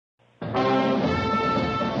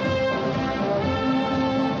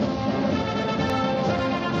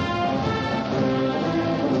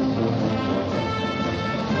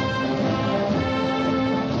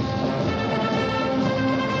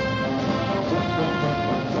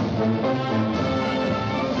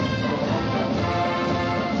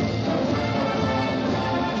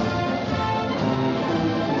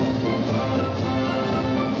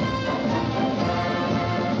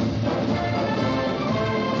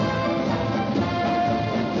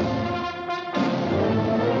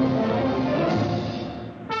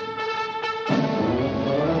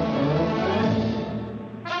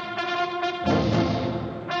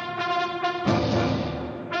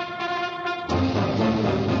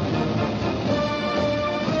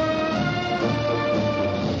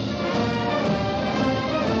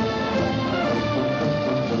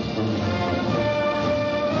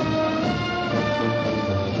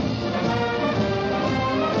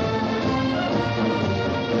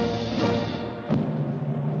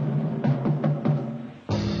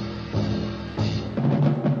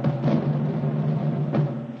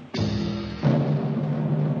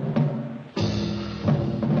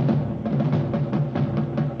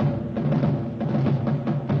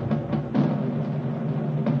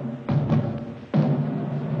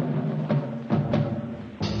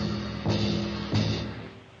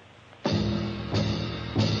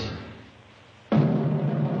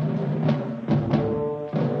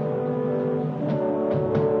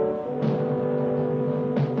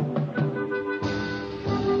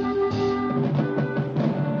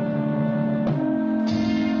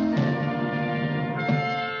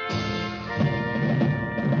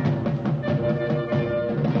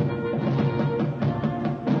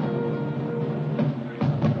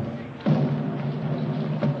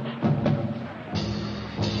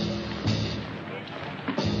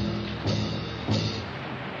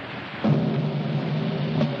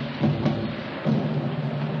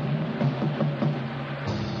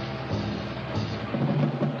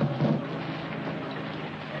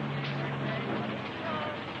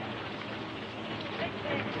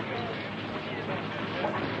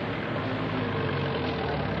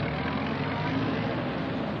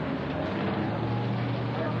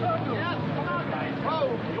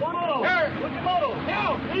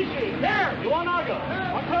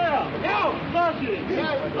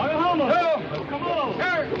Come on!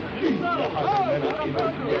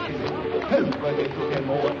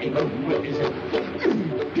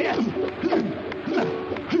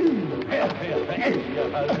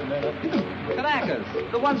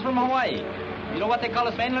 Kanakas, the ones from Hawaii. You know what they call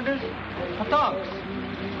us mainlanders? Patonks.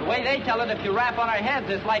 The way they tell it, if you rap on our heads,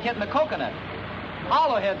 it's like hitting a coconut.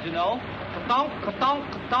 Hollow heads, you know. Katonk, katonk,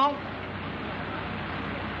 katonk.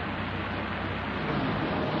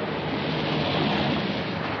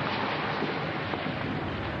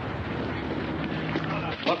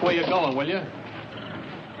 Look where you're going, will you?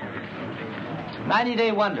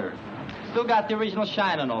 90-day wonder. Still got the original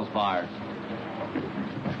shine on those bars.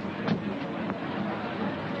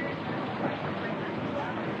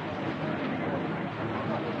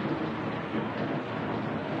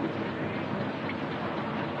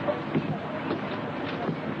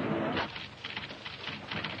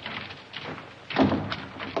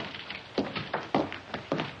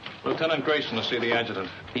 Lieutenant Grayson to see the adjutant.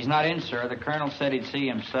 He's not in, sir. The colonel said he'd see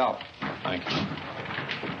himself. Thank you.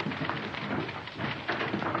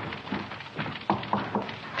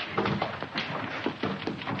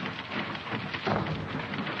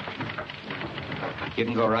 You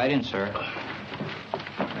can go right in, sir.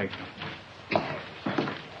 Thank you.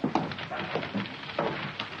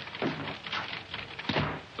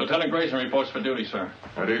 Lieutenant Grayson reports for duty, sir.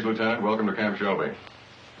 At ease, Lieutenant. Welcome to Camp Shelby.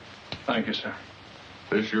 Thank you, sir.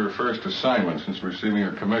 This your first assignment since receiving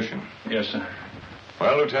your commission? Yes, sir.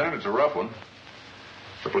 Well, Lieutenant, it's a rough one.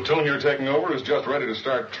 The platoon you're taking over is just ready to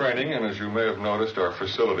start training, and as you may have noticed, our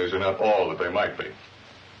facilities are not all that they might be.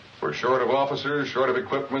 We're short of officers, short of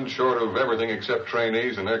equipment, short of everything except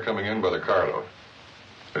trainees, and they're coming in by the carload.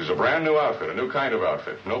 This is a brand new outfit, a new kind of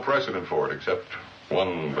outfit. No precedent for it except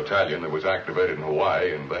one battalion that was activated in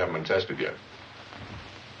Hawaii, and they haven't been tested yet.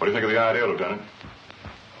 What do you think of the idea, Lieutenant?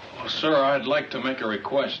 Well, sir, I'd like to make a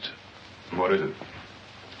request. What is it?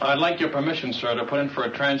 I'd like your permission, sir, to put in for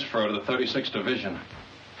a transfer to the 36th Division.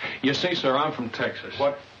 You see, sir, I'm from Texas.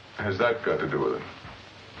 What has that got to do with it?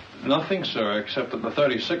 Nothing, sir, except that the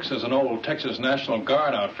 36th is an old Texas National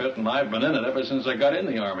Guard outfit, and I've been in it ever since I got in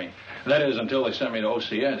the Army. That is, until they sent me to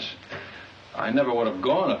OCS. I never would have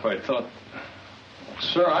gone if I'd thought...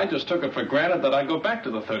 Sir, I just took it for granted that I'd go back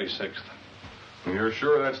to the 36th. You're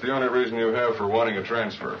sure that's the only reason you have for wanting a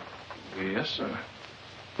transfer? Yes, sir.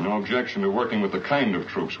 No objection to working with the kind of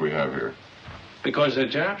troops we have here? Because they're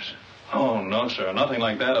Japs? Oh, no, sir. Nothing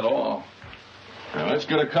like that at all. Now, let's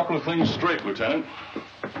get a couple of things straight, Lieutenant.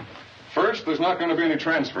 First, there's not going to be any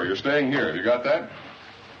transfer. You're staying here. Have you got that?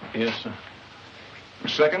 Yes, sir.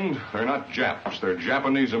 Second, they're not Japs. They're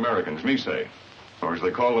Japanese Americans, Nisei. Or as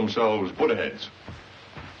they call themselves, Buddha heads.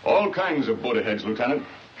 All kinds of Buddha heads, Lieutenant.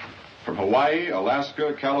 From Hawaii,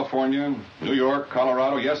 Alaska, California, New York,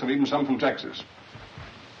 Colorado, yes, and even some from Texas.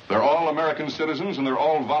 They're all American citizens, and they're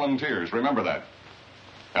all volunteers. Remember that.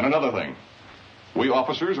 And another thing. We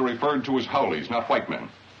officers are referred to as Howleys, not white men.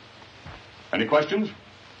 Any questions?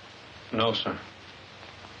 No, sir.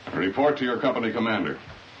 Report to your company commander.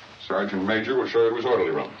 Sergeant Major will show you to his orderly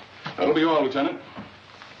room. That'll be all, Lieutenant.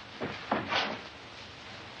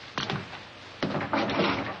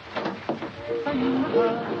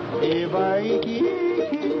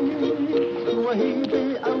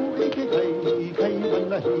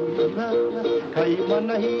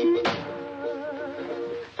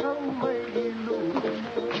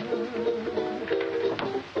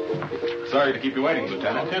 Sorry to keep you waiting,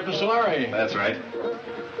 Lieutenant. Captain Solari. That's right.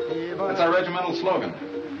 That's our regimental slogan.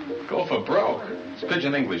 Go for broke. It's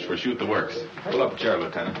pidgin English for shoot the works. Pull up a chair,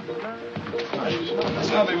 Lieutenant.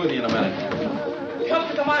 I'll be with you in a minute.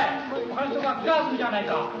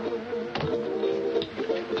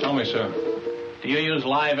 Tell me, sir, do you use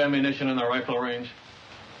live ammunition in the rifle range?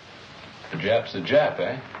 The Jap's a Jap,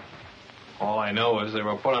 eh? All I know is they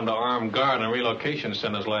were put under armed guard in relocation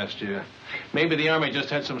centers last year. Maybe the Army just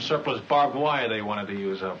had some surplus barbed wire they wanted to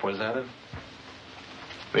use up. Was that it?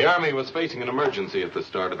 The Army was facing an emergency at the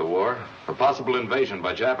start of the war, a possible invasion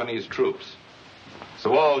by Japanese troops.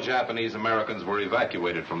 So all Japanese Americans were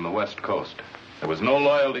evacuated from the West Coast. There was no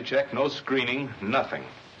loyalty check, no screening, nothing.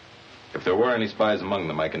 If there were any spies among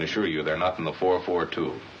them, I can assure you they're not in the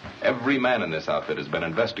 442. Every man in this outfit has been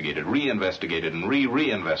investigated, reinvestigated, and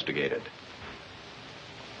reinvestigated.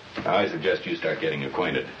 Now, I suggest you start getting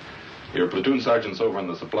acquainted. Your platoon sergeant's over in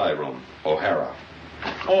the supply room, O'Hara.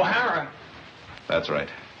 O'Hara? That's right,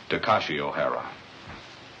 Takashi O'Hara.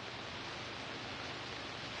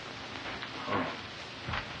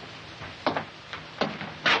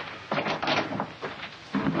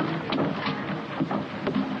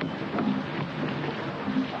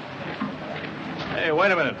 Hey,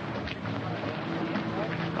 wait a minute.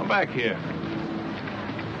 back here.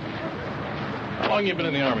 How long you been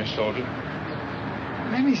in the Army, soldier?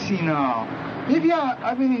 Let me see now. Maybe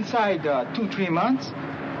I've been inside 2-3 months.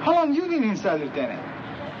 How long you been inside, Lieutenant?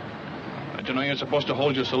 Don't you know you're supposed to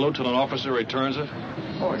hold your salute till an officer returns it?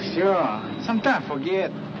 Oh, sure. Sometimes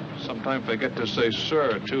forget. Sometimes forget to say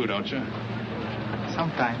sir, too, don't you?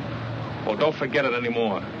 Sometimes. Well, don't forget it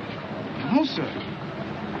anymore. No, sir.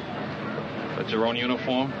 That's your own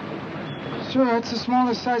uniform? Sir, it's the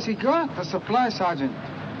smallest size he got. The supply sergeant.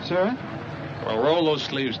 Sir? Well, roll those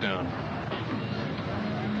sleeves down.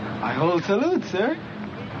 I hold salute, sir.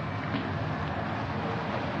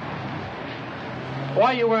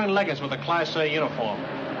 Why are you wearing leggings with a Class A uniform?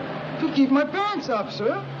 To keep my pants up,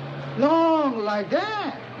 sir. Long like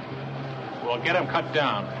that. Well, get them cut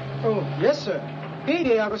down. Oh, yes, sir. Hey,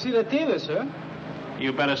 there, I will see the tailor, sir.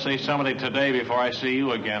 You better see somebody today before I see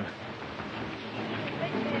you again.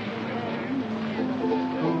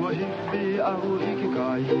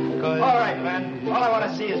 All right, man. All I want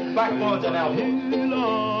to see is backbones and elbows.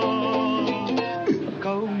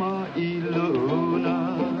 Come on.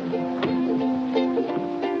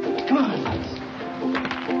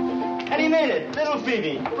 And he made it. Little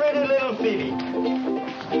Phoebe. Pretty little Phoebe.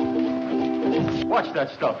 Watch that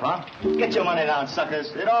stuff, huh? Get your money down,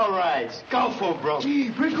 suckers. It all rides. Go for it, bro. Gee,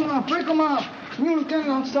 break him up, break him up. New lieutenant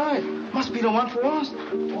outside. Must be the one for us.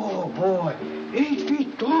 Oh, boy. 8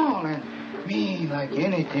 feet tall and mean like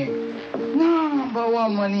anything. Number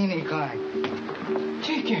one Manini kind.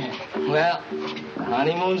 Chicken. Well,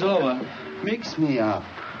 honeymoon's over. Mix me up.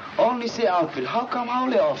 Only say outfit. How come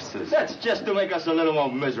hourly officers? That's just to make us a little more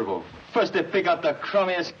miserable. First they pick out the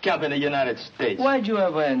crummiest camp in the United States. Why'd you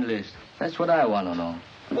ever enlist? That's what I want to know.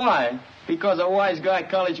 Why? Because a wise guy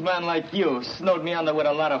college man like you snowed me under with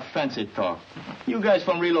a lot of fancy talk. You guys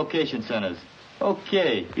from relocation centers.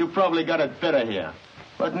 Okay, you probably got it better here.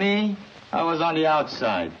 But me, I was on the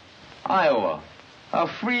outside. Iowa. A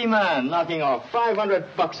free man knocking off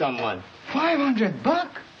 $500 on one. $500?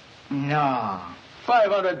 No.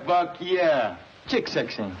 $500, yeah. Chick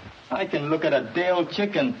sexing. I can look at a day-old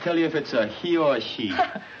chick and tell you if it's a he or a she.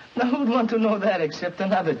 Now, who'd want to know that except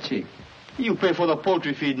another chick? You pay for the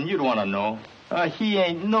poultry feed and you'd want to know. He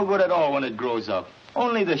ain't no good at all when it grows up.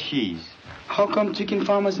 Only the she's. How come chicken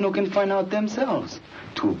farmers no can find out themselves?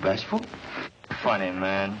 Too bashful? Funny,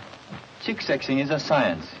 man. Chick sexing is a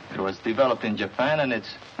science. It was developed in Japan, and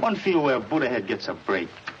it's one field where Buddha head gets a break.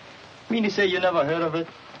 Mean to say you never heard of it?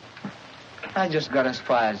 I just got as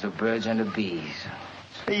far as the birds and the bees.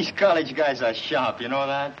 These college guys are sharp, you know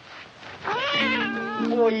that?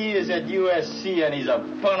 4 years at USC, and he's a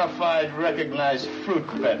bona fide recognized fruit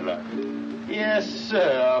peddler. Yes,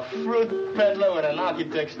 sir, a fruit peddler with an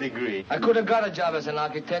architect's degree. I could have got a job as an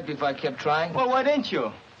architect if I kept trying. Well, why didn't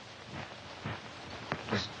you?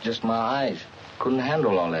 It's just my eyes. Couldn't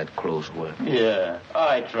handle all that close work. Yeah,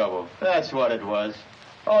 eye trouble. That's what it was.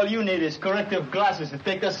 All you need is corrective glasses to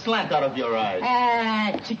take the slant out of your eyes.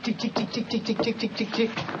 Chick, chick, chick, chick, chick, chick, chick, chick, chick, chick, chick.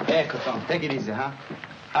 Hey, Coton, take it easy, huh?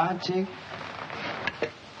 Chick.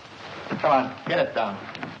 Come on, get it down.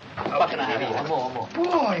 What can I have here? One more.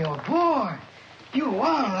 Boy, oh, boy. You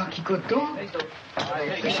are lucky, good dog.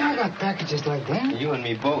 Wish I got packages like that. You and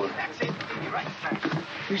me both.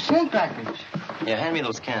 You send package. Yeah, hand me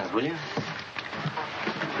those cans, will you?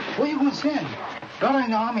 Where you going to send? Brother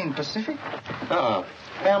in the Army in Pacific?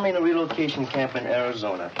 Family in a relocation camp in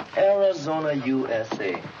Arizona. Arizona,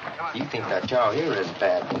 USA. You think that chow here is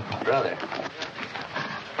bad, brother.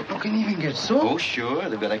 You can even get soap. Oh, sure.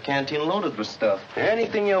 They've got a canteen loaded with stuff.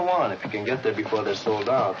 Anything you want if you can get there before they're sold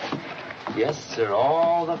out. Yes, sir.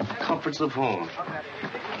 All the comforts of home.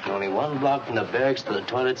 Only one block from the barracks to the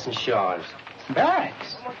toilets and showers.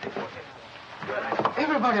 Barracks?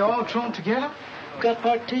 Everybody all thrown together? Got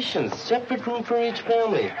partitions. Separate room for each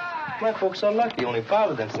family. My folks are lucky. Only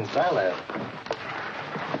 5 of them since I left.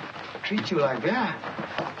 Treat you like that?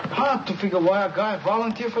 Hard to figure why a guy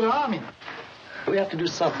volunteered for the Army. We have to do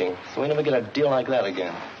something so we never get a deal like that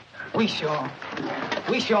again. We sure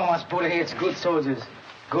must put ahead good soldiers.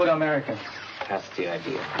 Good Americans. That's the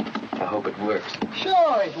idea. I hope it works.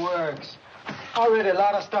 Sure it works. I read a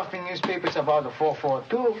lot of stuff in newspapers about the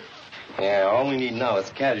 442. Yeah, all we need now is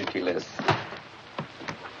casualty lists.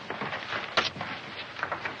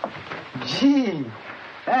 Gee,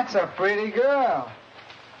 that's a pretty girl.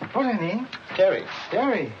 What's her name? Terry.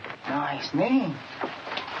 Terry. Nice name.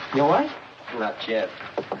 Your wife? Not yet.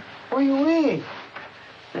 Where you with?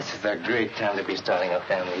 This is a great time to be starting a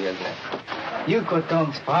family, isn't it? You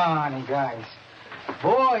Coton's funny guys.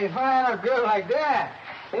 Boy, if I had a girl like that,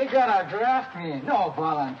 they gotta draft me. No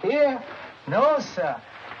volunteer. No, sir.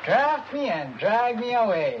 Draft me and drag me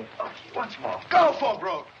away. Okay, once more. Go for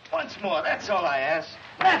broke. Once more. That's all I ask.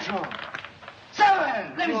 That's all.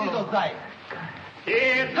 7. Let me see those dice.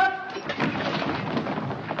 Here, cut.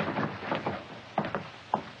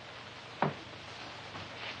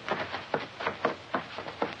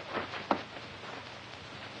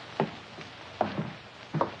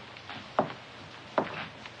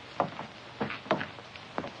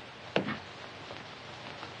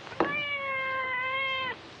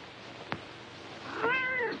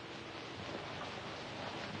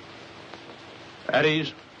 At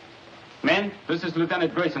ease. Men, this is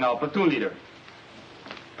Lieutenant Grayson, our platoon leader.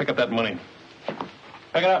 Pick up that money.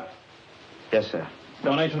 Pick it up. Yes, sir.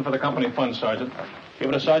 Donation for the company fund, Sergeant. Give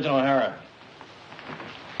it to Sergeant O'Hara.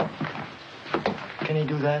 Can he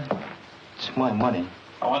do that? It's my money.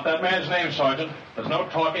 I want that man's name, Sergeant. There's no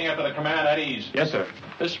talking after the command at ease. Yes, sir.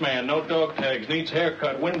 This man, no dog tags, needs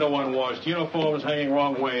haircut, window unwashed, uniforms hanging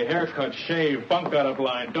wrong way, haircut, shave, bunk out of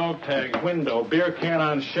line, dog tags, window, beer can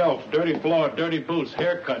on shelf, dirty floor, dirty boots,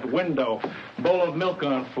 haircut, window, bowl of milk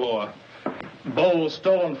on floor, bowl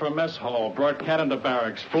stolen from mess hall, brought cat into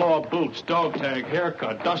barracks, floor, boots, dog tag,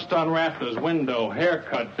 haircut, dust on rafters, window,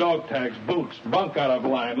 haircut, dog tags, boots, bunk out of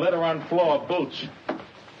line, litter on floor, boots.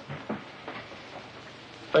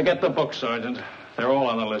 Forget the book, Sergeant. They're all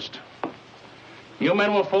on the list. You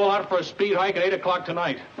men will fall out for a speed hike at 8 o'clock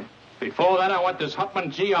tonight. Before that, I want this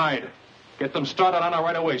Hutman GI'd. Get them started on it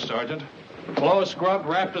right away, Sergeant. Floors scrubbed,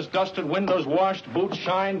 rafters dusted, windows washed, boots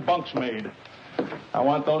shined, bunks made. I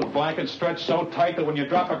want those blankets stretched so tight that when you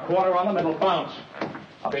drop a quarter on them, it'll bounce.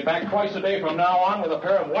 I'll be back twice a day from now on with a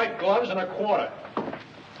pair of white gloves and a quarter.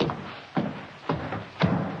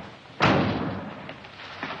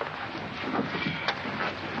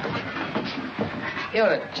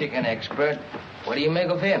 You're a chicken expert. What do you make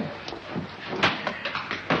of him?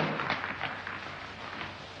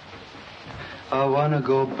 I wanna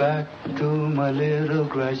go back to my little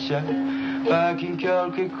grass shack back in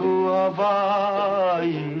Calcutta,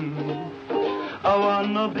 Hawaii. I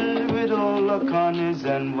wanna be with all the Connies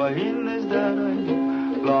and Wahinas that I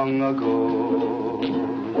knew long ago.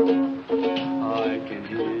 I can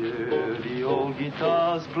hear the old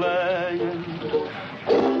guitars playing.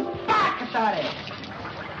 Back at it!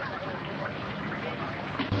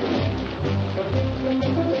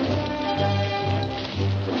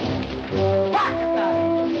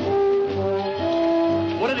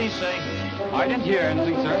 What did he say? I didn't hear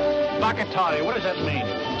anything, sir. Bakatari, what does that mean?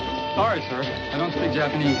 Sorry, sir. I don't speak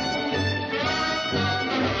Japanese.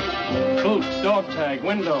 Boots, dog tag,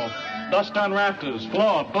 window, dust on rafters,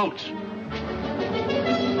 floor, boots.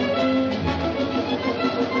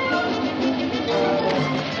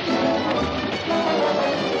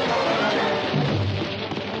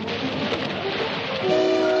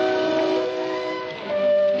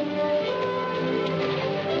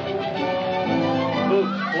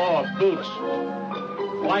 Boots.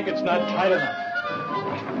 Blanket's not tight enough.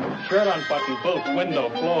 Shirt unbuttoned, boots, window,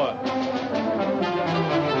 floor.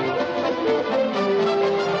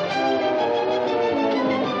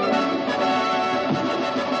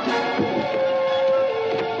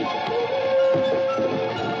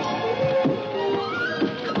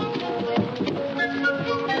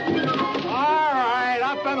 All right,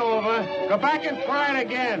 up and over. Go back and try it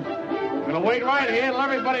again. I'm going to wait right here until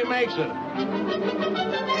everybody makes it.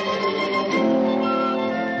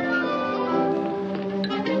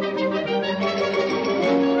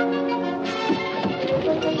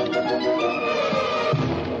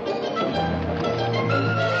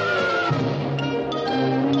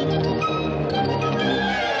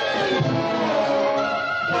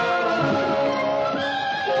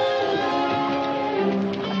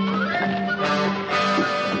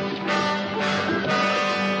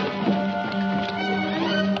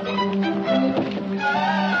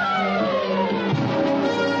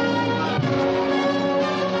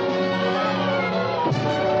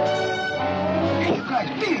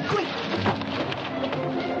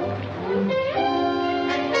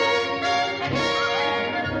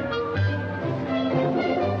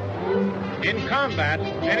 In combat,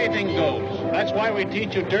 anything goes. That's why we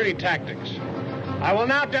teach you dirty tactics. I will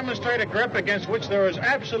now demonstrate a grip against which there is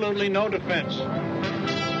absolutely no defense.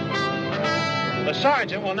 The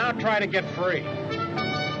sergeant will now try to get free.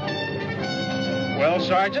 Well,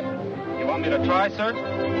 Sergeant? You want me to try, sir?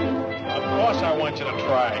 Of course I want you to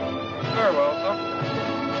try. Very well, sir.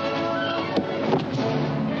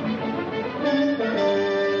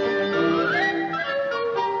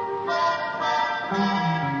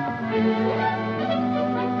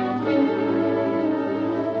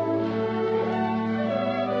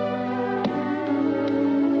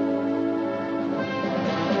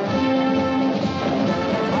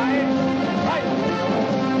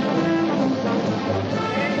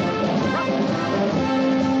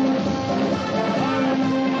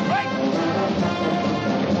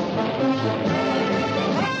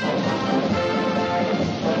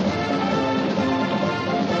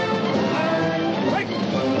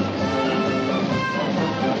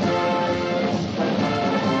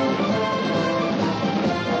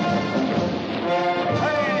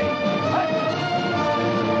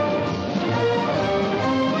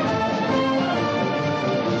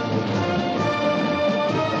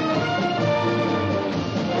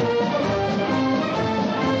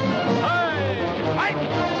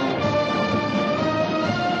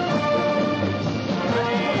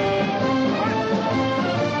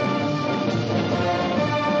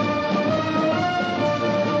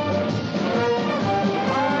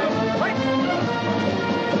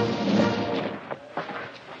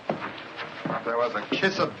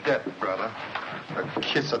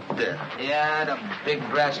 Kiss of death. Yeah, the big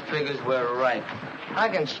brass figures were right. I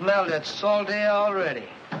can smell that salt air already.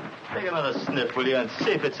 Take another sniff, will you, and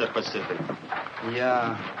see if it's the Pacific.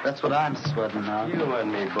 Yeah, that's what I'm sweating now. You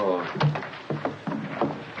and me both.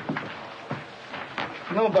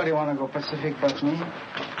 Nobody want to go Pacific but me.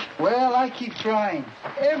 Well, I keep trying.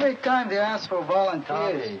 Every time they ask for volunteers.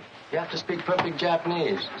 Tommy, you have to speak perfect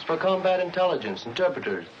Japanese. It's for combat intelligence,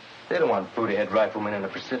 interpreters. They don't want booty-head riflemen in the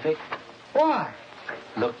Pacific. Why?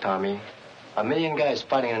 Look, Tommy, 1 million guys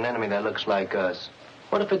fighting an enemy that looks like us.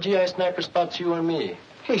 What if a GI sniper spots you or me?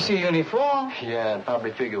 He see uniform. Yeah, and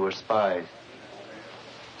probably figure we're spies.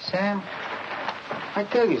 Sam, I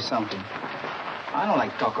tell you something. I don't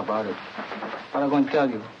like talk about it, but I'm going to tell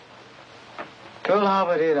you. Pearl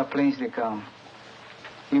Harbor there, the planes they come.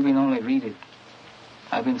 You been only read it.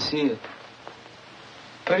 I've been see it.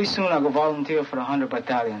 Pretty soon I'll go volunteer for the 100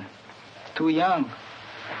 Battalion. Too young.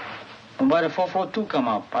 And by the 442 come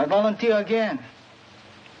up, I volunteer again.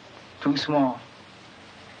 Too small.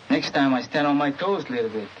 Next time I stand on my toes a little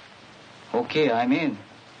bit. Okay, I'm in.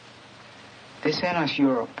 This ain't us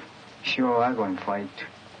Europe. Sure, I'm going to fight.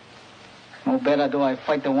 No better do I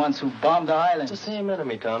fight the ones who bombed the island. It's the same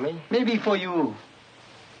enemy, Tommy. Maybe for you.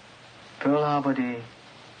 Pearl Harbor Day,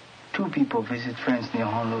 2 people visit friends near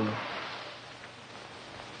Honolulu.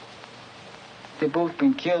 They both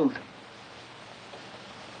been killed.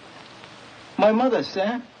 My mother,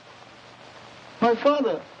 Sam. My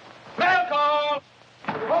father. Welcome!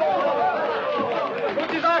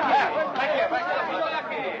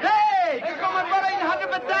 Hey! Here come my brother in the 100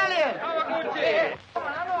 Battalion!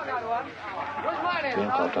 Green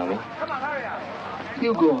call, Tommy.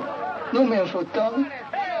 You go. No mail for Tommy.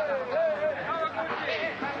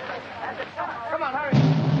 Come on, hurry!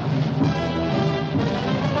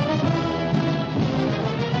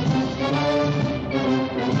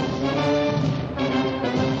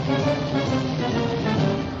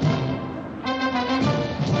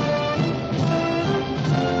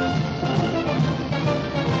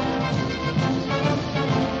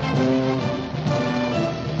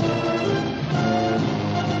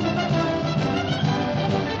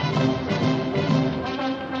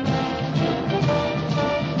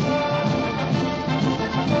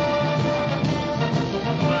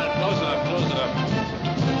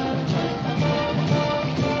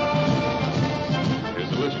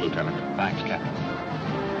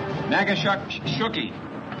 Nagashuki.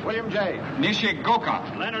 William J.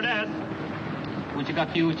 Nishigoka. Leonard S.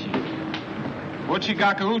 Uchigakiuchi.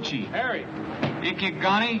 Uchigakauchi. Harry.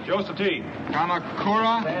 Ikigani. Joseph T.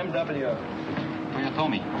 Kamakura. Sam W.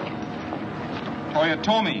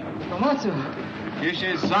 Toyotomi. Tomatsu.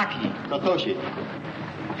 Ishizaki. Satoshi.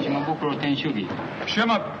 Shimabukuro Tenshugi.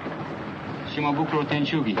 Shimabukuro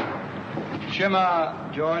Tenshugi. Shima.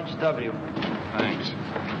 George W. Thanks.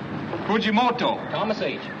 Fujimoto. Thomas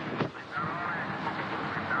H.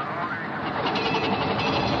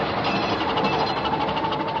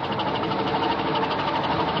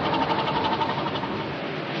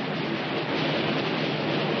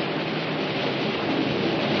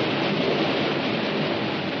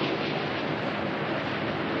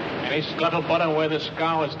 Any scuttlebutt on where this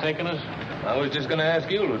scow has taken us? I was just going to ask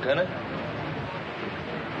you, Lieutenant.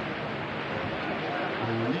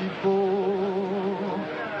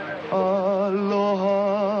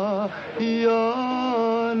 Aloha,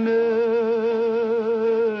 Yane.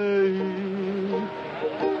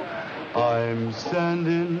 I'm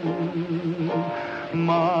sending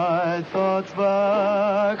my thoughts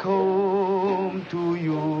back home to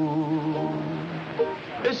you.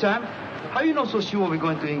 Hey, Sam. How you know so sure we're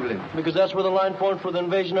going to England? Because that's where the line formed for the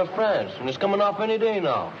invasion of France, and it's coming off any day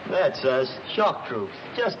now. That's us. Shock troops.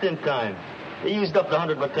 Just in time. They used up the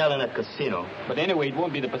 100 Battalion at Casino. But anyway, it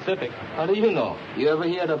won't be the Pacific. How do you know? You ever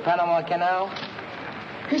hear of the Panama Canal?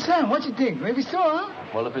 Hey, Sam, what you think? Maybe so, huh?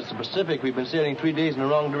 Well, if it's the Pacific, we've been sailing 3 days in the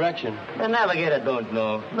wrong direction. The navigator don't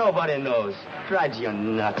know. Nobody knows. Drives you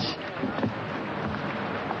nuts.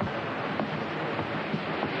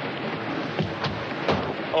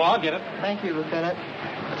 Oh, I'll get it. Thank you, Lieutenant.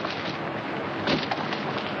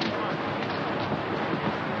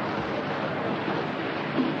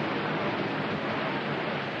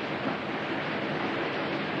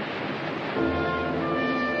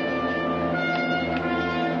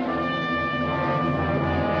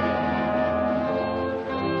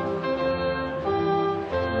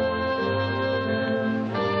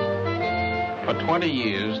 For 20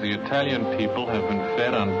 years, the Italian people have been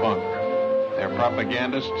fed on bunk. Their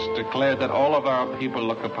propagandists declared that all of our people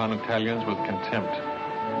look upon Italians with contempt,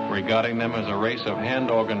 regarding them as a race of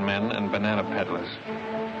hand organ men and banana peddlers.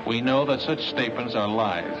 We know that such statements are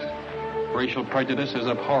lies. Racial prejudice is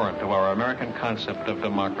abhorrent to our American concept of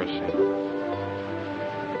democracy.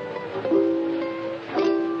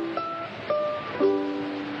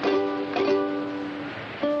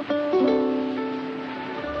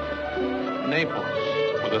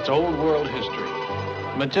 Naples, with its old world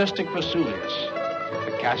history, majestic Vesuvius,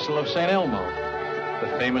 the castle of St. Elmo, the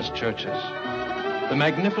famous churches, the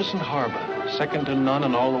magnificent harbor, second to none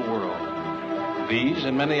in all the world. These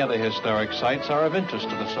and many other historic sites are of interest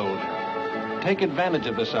to the soldier. Take advantage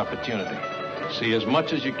of this opportunity. See as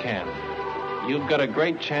much as you can. You've got a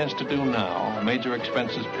great chance to do now, major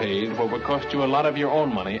expenses paid, what will cost you a lot of your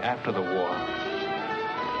own money after the war.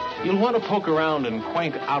 You'll want to poke around in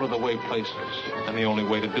quaint, out-of-the-way places, and the only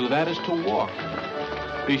way to do that is to walk.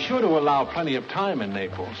 Be sure to allow plenty of time in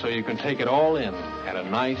Naples so you can take it all in at a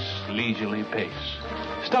nice, leisurely pace.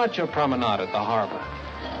 Start your promenade at the harbor.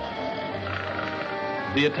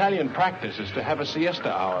 The Italian practice is to have a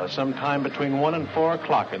siesta hour sometime between 1 and 4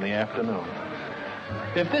 o'clock in the afternoon.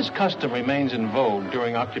 If this custom remains in vogue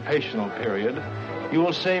during occupational period, you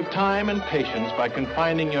will save time and patience by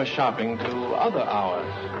confining your shopping to other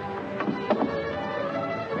hours.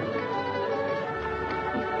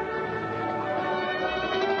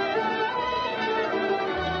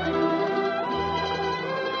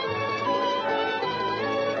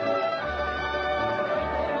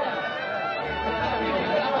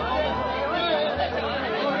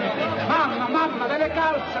 Mamma, delle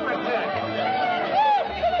calze per te!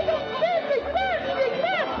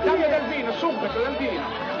 Dammi del vino, subito, del vino!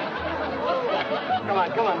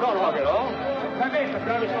 Come on, don't walk it all. Bevete,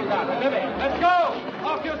 bravi soldati, bevete. Let's go!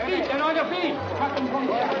 Occhio spiccia, no, occhio spiccia! Fate un buon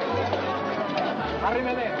viaggio.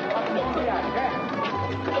 Arrivederci, fate un buon viaggio,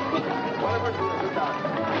 Buona fortuna, soldati.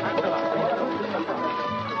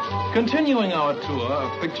 Continuing our tour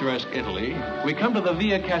of picturesque Italy, we come to the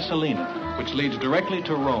Via Casalina, which leads directly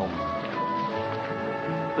to Rome.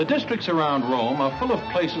 The districts around Rome are full of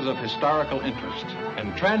places of historical interest,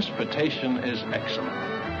 and transportation is excellent.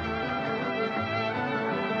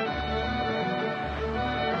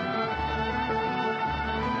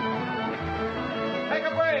 Take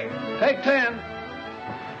a break. Take 10.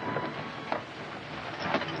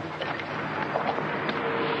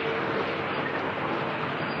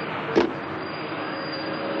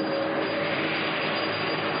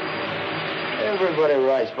 Everybody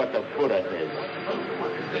writes but the Buddha did.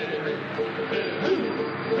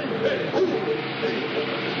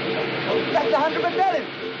 That's 100 battalion.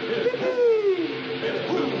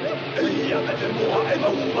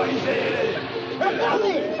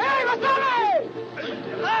 Hey, Vasari!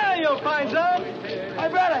 There you fine son. My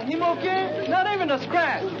brother, him okay? Not even a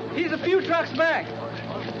scratch. He's a few trucks back.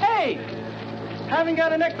 Hey, haven't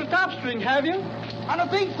got an extra top string, have you? I don't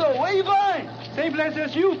think so. Where you going? Same place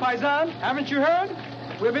as you, Paisan. Haven't you heard?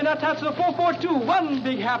 We've been attached to the 442, one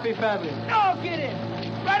big happy family. No kidding.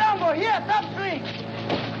 Right on, boy. Here, top string.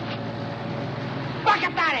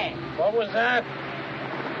 Bacatare! What was that?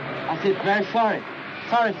 I said, very sorry.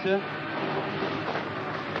 Sorry, sir.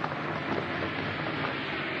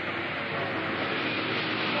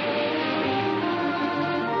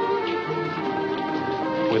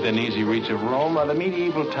 Within easy reach of Rome are the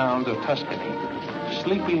medieval towns of Tuscany.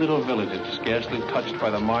 Sleepy little villages scarcely touched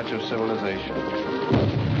by the march of civilization.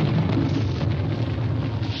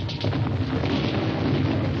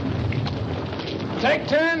 Take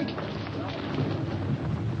 10.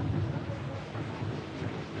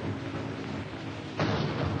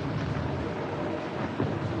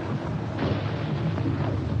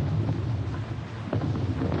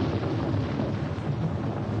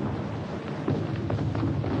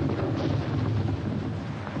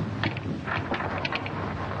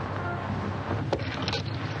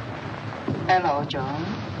 Hello, John.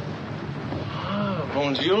 Ah,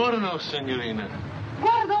 buongiorno, signorina.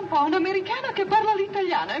 Guarda un po', un americano che parla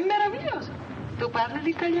l'italiano, è meraviglioso. Tu parli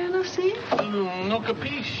l'italiano, sì? Non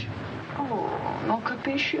capisci. Oh, non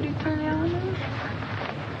capisci l'italiano?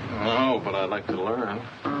 No, but I'd like to learn.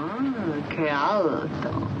 Ah, che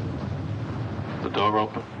alto. The door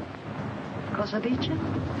open? Cosa dice?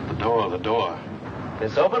 The door.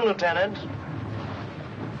 It's open, Lieutenant.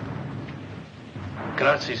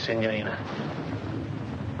 Grazie, signorina.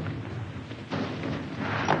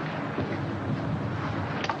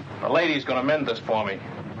 The lady's gonna mend this for me.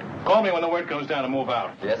 Call me when the word goes down to move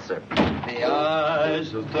out. Yes, sir. The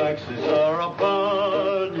eyes of taxes are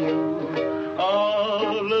upon you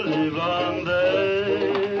all the living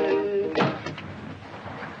day.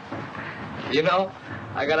 You know,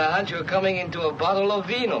 I got a hunch you're coming into a bottle of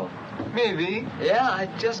vino. Maybe. Yeah, I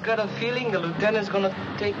just got a feeling the lieutenant's gonna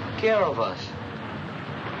take care of us.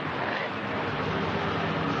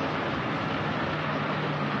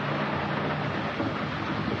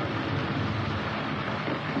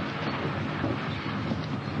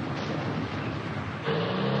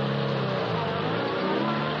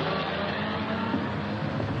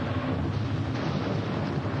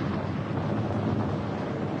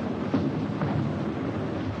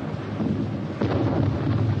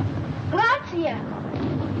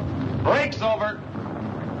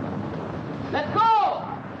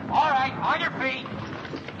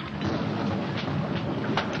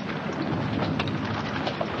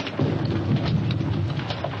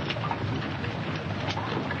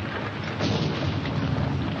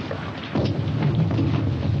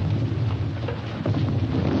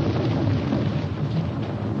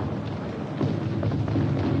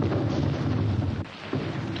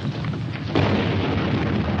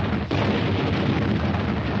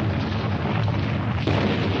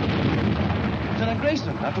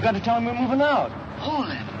 forgot to tell him we're moving out.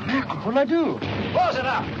 Holy mackerel. What'll I do? Close it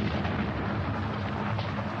up.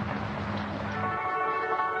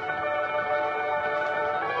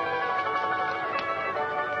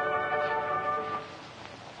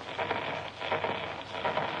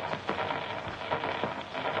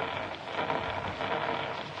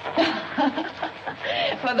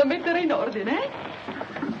 Vado a mettere in ordine, eh?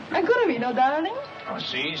 Ancora vino, darling? Oh,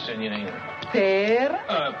 sì, signorina. Per?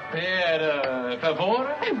 Per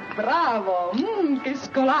favore? Bravo, che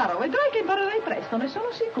scolaro. Vedrai che imparerai presto, ne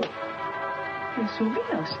sono sicuro. Il suo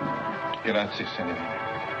vino, signora. Grazie, signorina.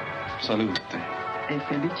 Salute. E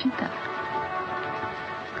felicità.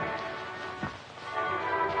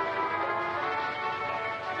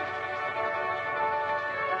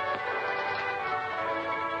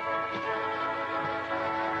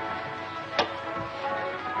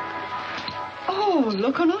 Oh,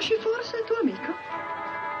 lo conosci forse il tuo amico?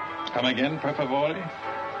 Come again, per favore?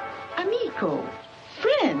 Amico.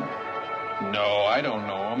 Friend. No, I don't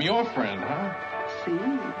know him. Your friend, huh? Sì.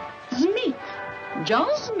 Smith. John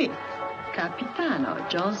Smith. Capitano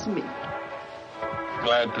John Smith.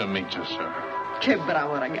 Glad to meet you, sir. Che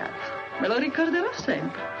bravo ragazzo. Me lo ricorderò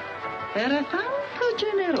sempre. Era tanto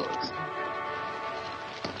generoso.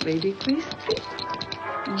 Vedi questi?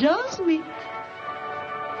 John Smith.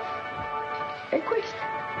 E questo?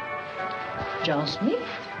 John Smith.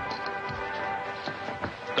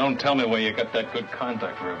 Don't tell me where you got that good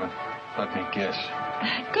contact, Reuben. Let me guess.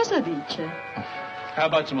 Cosa dice? How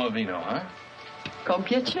about some more vino, huh? Con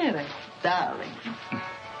piacere, darling.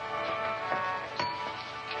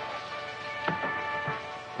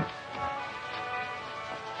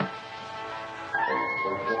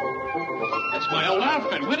 That's my old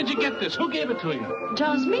outfit. Where did you get this? Who gave it to you?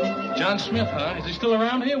 John Smith? John Smith, huh? Is he still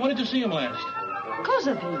around here? When did you see him last?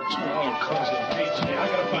 Cosa dice? Oh, cosa dice. I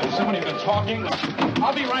gotta find somebody who's been talking.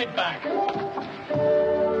 I'll be right back.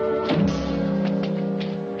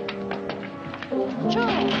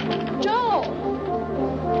 Joe!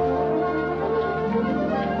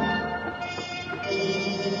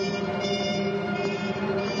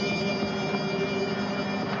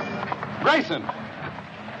 Grayson,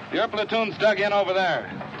 your platoon's dug in over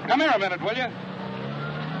there. Come here a minute, will you?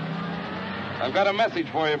 I've got a message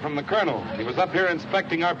for you from the colonel. He was up here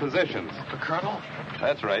inspecting our positions. The colonel?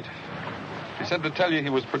 That's right. He said to tell you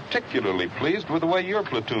he was particularly pleased with the way your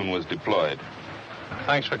platoon was deployed.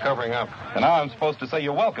 Thanks for covering up. And now I'm supposed to say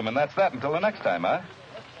you're welcome, and that's that until the next time, huh?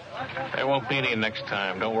 There won't be any next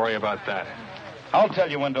time. Don't worry about that. I'll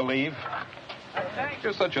tell you when to leave.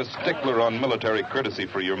 You're such a stickler on military courtesy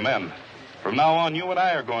for your men. From now on, you and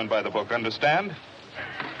I are going by the book, understand?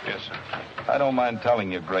 Yes, sir. I don't mind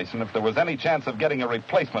telling you, Grayson, if there was any chance of getting a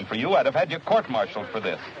replacement for you, I'd have had you court-martialed for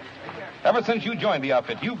this. Ever since you joined the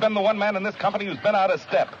outfit, you've been the one man in this company who's been out of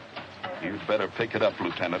step. You'd better pick it up,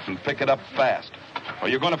 Lieutenant, and pick it up fast. Or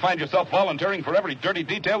you're going to find yourself volunteering for every dirty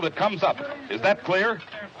detail that comes up. Is that clear?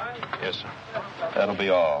 Yes, sir. That'll be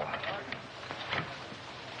all.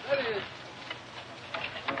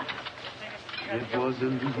 It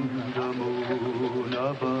wasn't the moon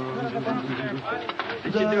above.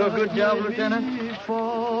 Did you do a good job, Lieutenant?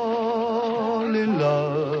 Fall in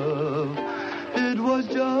love. It was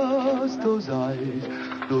just those eyes,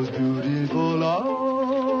 those beautiful eyes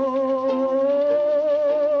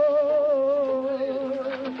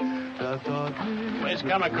that taught me. Where's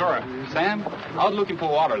Kamakura? Sam, out looking for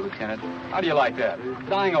water, Lieutenant. How do you like that?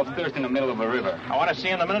 Dying of thirst in the middle of a river. I want to see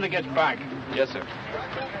him the minute he gets back. Yes, sir.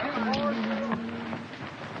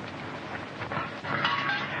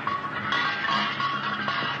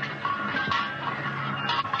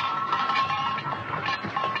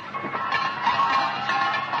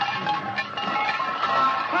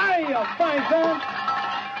 Fine, Sam.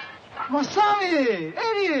 Masami,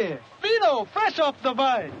 Eddie, Vino, fresh off the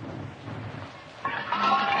vine.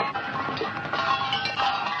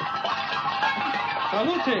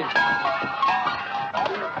 Salute.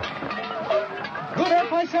 Good, eh,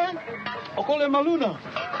 Paisan? Okole Maluna.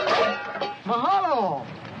 Mahalo.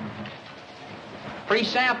 Free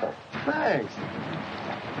sample. Thanks.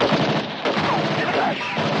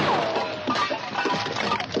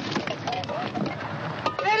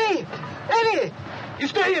 Eddie! You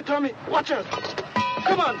stay here, Tommy. Watch us.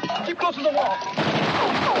 Come on. Keep close to the wall.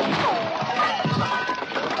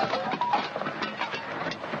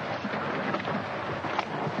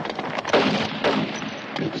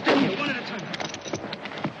 Stay here, one at a time.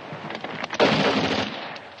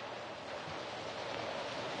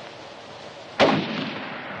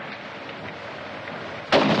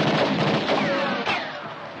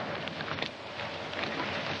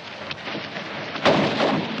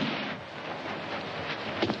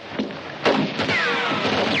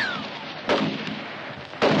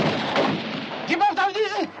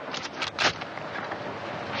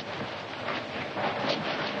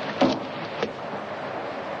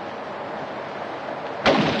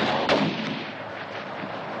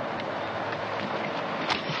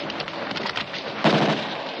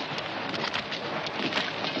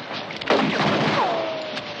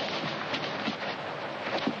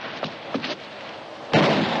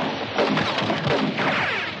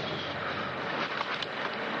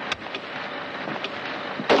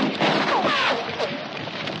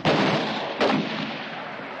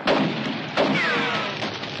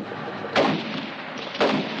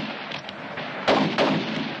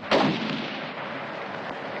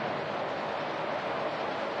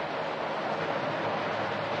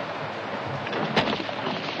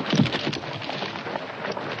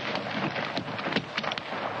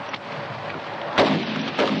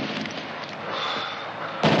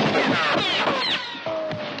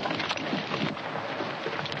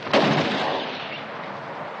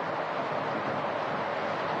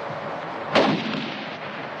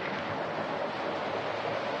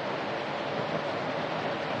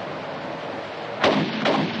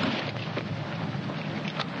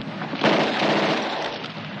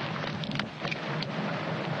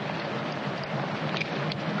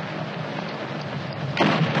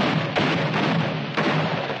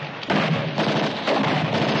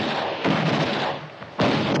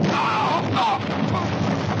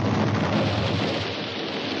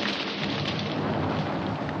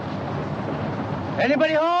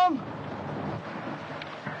 Anybody home?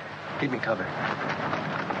 Give me cover.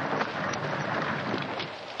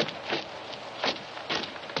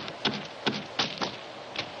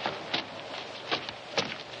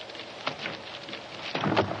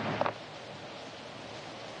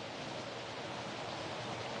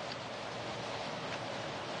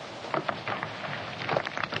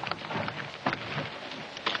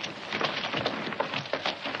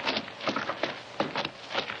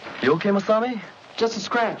 You okay, Masami? Just a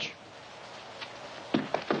scratch.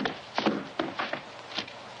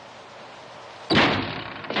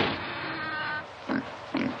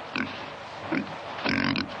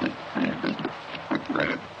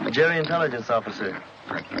 Jerry, intelligence officer.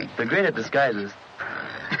 They're great at disguises.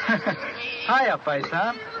 Hiya,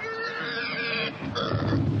 Paisan.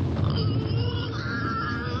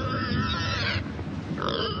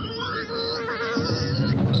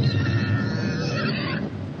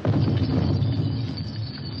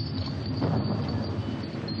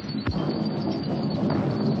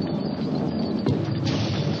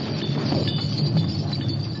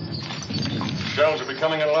 Shells would be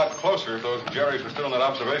coming in a lot closer if those Jerrys were still in that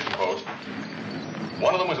observation post.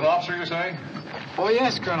 One of them was an officer, you say? Oh,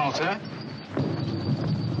 yes, Colonel, sir.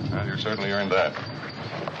 Well, you certainly earned that.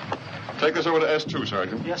 Take this over to S2,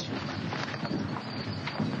 Sergeant. Yes, sir.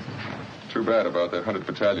 Too bad about that 100th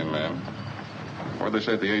Battalion man. What'd they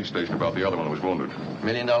say at the aid station about the other one who was wounded? $1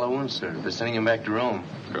 million wound, sir. They're sending him back to Rome.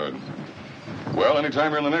 Good. Well,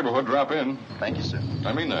 anytime you're in the neighborhood, drop in. Thank you, sir.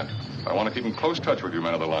 I mean that. I want to keep in close touch with you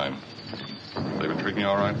men of the line. They've been treating you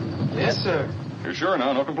all right? Yes, sir. You're sure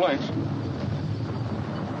now? No complaints?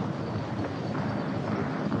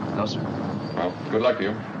 No, sir. Well, good luck to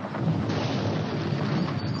you.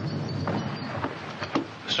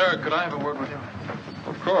 Sir, could I have a word with you?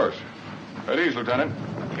 Of course. At ease, Lieutenant.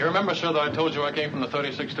 You remember, sir, that I told you I came from the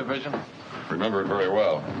 36th Division? Remember it very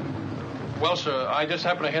well. Well, sir, I just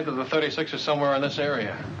happened to hear that the 36th is somewhere in this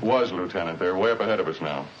area. Was, Lieutenant. They're way up ahead of us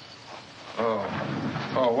now.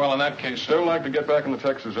 Oh, well, in that case... Still like to get back in the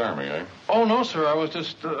Texas Army, eh? Oh, no, sir. I was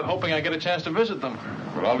just hoping I'd get a chance to visit them.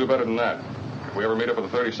 Well, I'll do better than that. If we ever meet up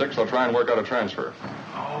with the 36th, I'll try and work out a transfer.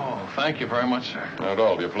 Oh, thank you very much, sir. Not at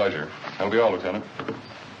all. It'll be a pleasure. That'll be all, Lieutenant.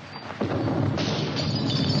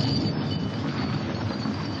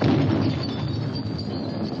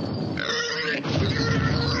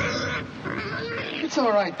 It's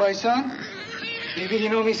all right, Paisan. Maybe you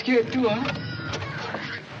know me scared too, huh?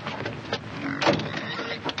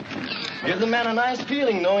 Gives the man a nice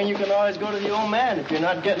feeling knowing you can always go to the old man if you're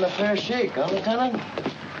not getting a fair shake, huh, Lieutenant?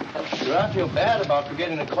 Sure, I feel bad about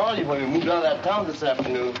forgetting to call you when we moved out of that town this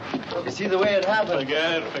afternoon. You see the way it happened?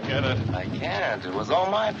 Forget it. I can't. It was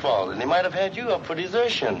all my fault, and they might have had you up for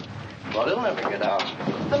desertion. Well, they'll never get out.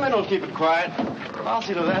 The men will keep it quiet. I'll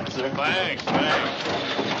see to that, sir. Thanks.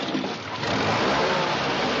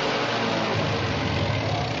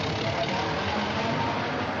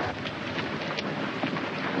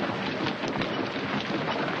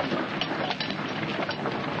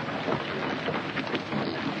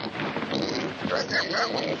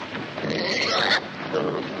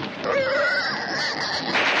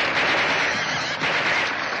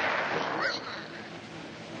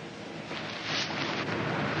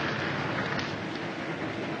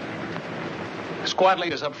 Squad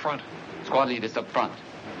leaders up front. Squad leaders up front.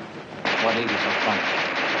 Squad leaders up front.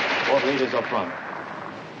 Squad leaders up front.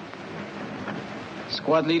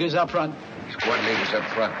 Squad leaders up front. Squad leaders up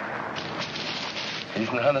front. Are you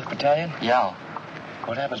from the 100th Battalion? Yeah.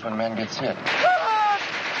 What happens when a man gets hit?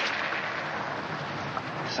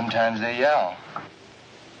 Sometimes they yell.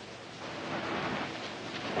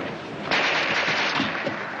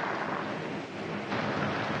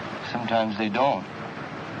 Sometimes they don't.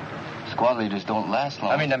 Squad leaders don't last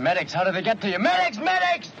long. I mean, the medics. How do they get to you? Medics!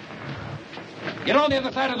 Medics! Get on the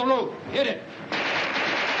other side of the road. Hit it.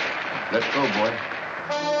 Let's go, boy.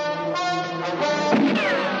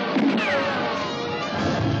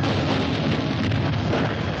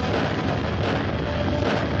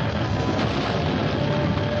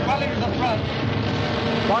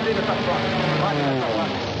 Squad leaders up front. Squad leaders up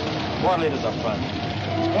front. Squad leaders up front.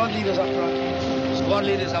 Squad leaders up front. Squad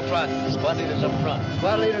leaders up front. Squad leaders up front.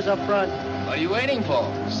 Squad leaders up front. What are you waiting for,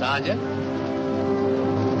 Sergeant?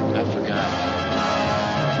 I forgot.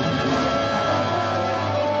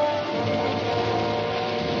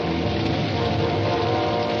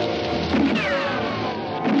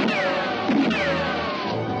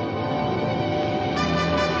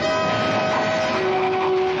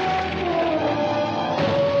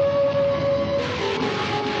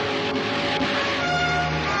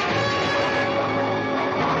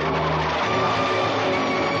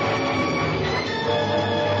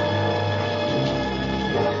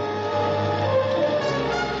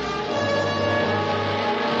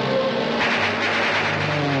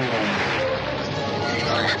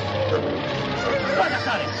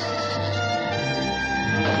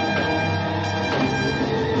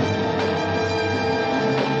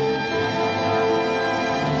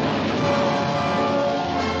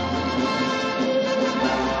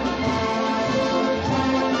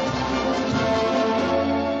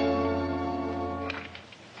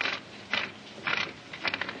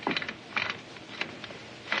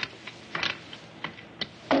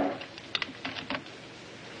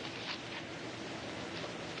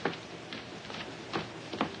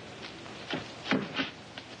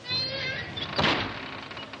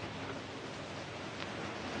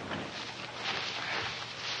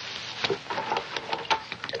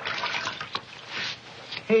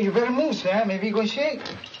 Hey, you better move, Sam. Maybe you're going to shake.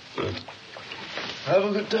 Have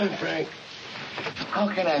a good time, Frank. How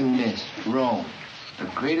can I miss Rome, the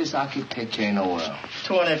greatest architecture in the world?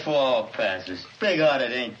 24-hour passes.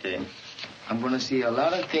 Big-hearted, ain't they? I'm going to see a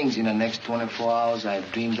lot of things in the next 24 hours I've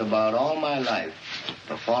dreamed about all my life.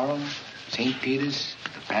 The Forum, St. Peter's,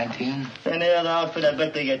 the Pantheon. Any other outfit, I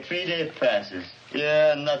bet they get 3-day passes.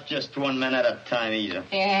 Yeah, not just one man at a time either.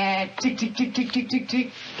 Yeah, tick, tick, tick, tick, tick, tick,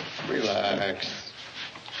 tick. Relax.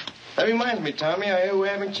 That reminds me, Tommy, I hear we're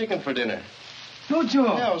having chicken for dinner. No,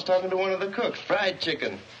 Joe. Yeah, I was talking to one of the cooks. Fried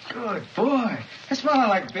chicken. Good boy. That's what I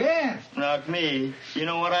like best. Not me. You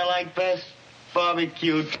know what I like best?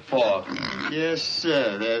 Barbecued pork. Yes,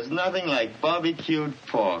 sir. There's nothing like barbecued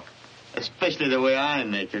pork. Especially the way I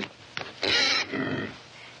make it.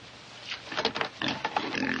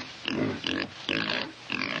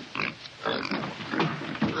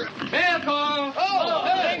 Welcome! Oh,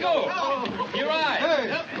 Tengu! You're right.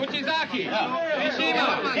 Kuchizaki.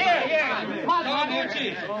 Mishima. Here.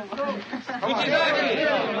 Kawaguchi. Kuchizaki.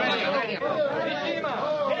 Mishima.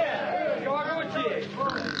 Here. Kawaguchi.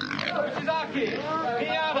 Kuchizaki.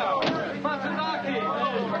 Miyano. Matsuzaki.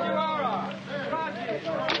 Fujiwara. Kachi.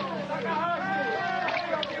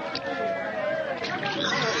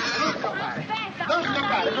 Non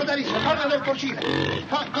scappare, coda riccia, torna nel porcino.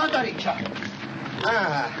 Coda riccia.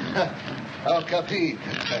 Ah, ho capito.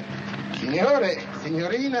 Signore,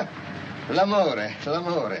 signorina, l'amore.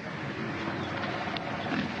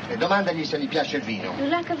 E domandagli se gli piace il vino. You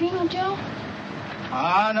like a vino, Joe?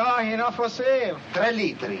 Ah, no, you're not for sale. 3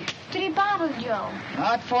 litri. 3 bottles, Joe.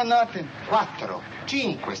 Not for nothing. 4,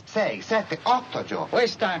 5, 6, 7, 8, Joe.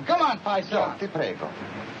 Waste time. Come on, Joe, paisa. ti prego.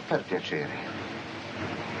 Per piacere.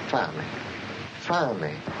 Fame.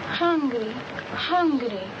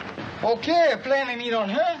 Hungry. Okay, plenty meat on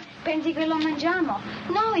her. Pensi che lo mangiamo?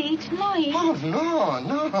 No eat. Oh,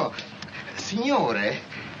 no. Signore,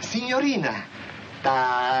 signorina.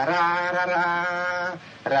 Ta-ra-ra-ra,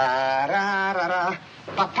 ra-ra-ra-ra.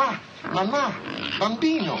 Papà, mamma,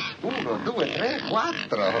 bambino. 1, 2, 3,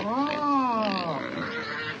 4. Oh.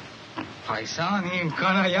 Paisan, I'm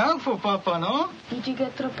kind of young for Papa, no? Dici che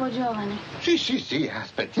è troppo giovane. Sì,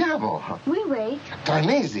 aspettiamo. We wait. 3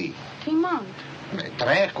 mesi. 3 months.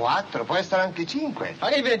 3, 4, può essere anche 5.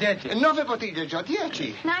 Arrivederci. 9 bottiglie, Joe,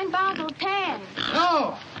 10. 9 bottles, 10.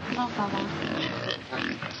 No. No, Papa.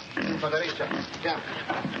 Federica, yeah.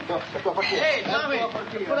 No, the tua partita. Hey, Tommy,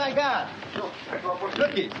 look what I got.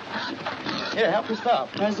 Looky. Here, help me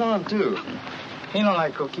stop. Pass on, too. He don't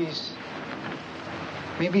like cookies.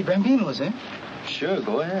 Maybe Bambino's, eh? Sure,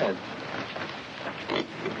 go ahead.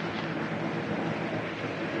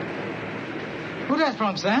 Who that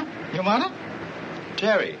from, Sam? Your mother?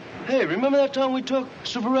 Jerry. Hey, remember that time we took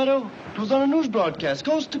Superetto? It was on a news broadcast,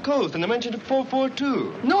 coast to coast, and they mentioned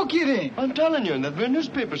 442. No kidding. I'm telling you, and there've been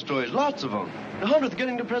newspaper stories, lots of them. The 100th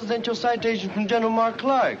getting the presidential citation from General Mark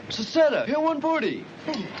Clark. Seceta, here 140.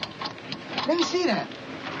 Hey, let me see that.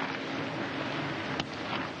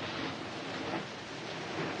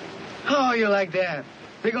 Oh, you like that?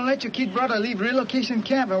 They're going to let your kid brother leave relocation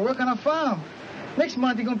camp and work on a farm. Next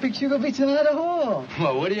month, you're going to pick sugar beets in another hole.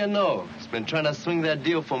 Well, what do you know? He's been trying to swing that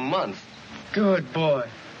deal for months. Good boy.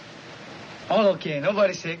 All okay.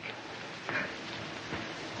 Nobody sick.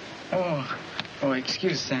 Oh,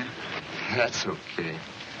 excuse, Sam. That's okay.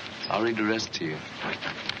 I'll read the rest to you.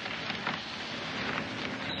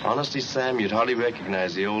 Honestly, Sam, you'd hardly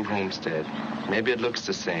recognize the old homestead. Maybe it looks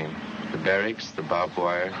the same. The barracks, the barbed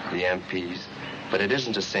wire, the MPs. But it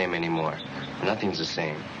isn't the same anymore. Nothing's the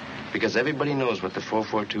same. Because everybody knows what the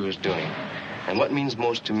 442 is doing. And what means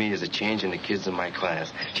most to me is a change in the kids in my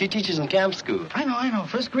class. She teaches in camp school. I know.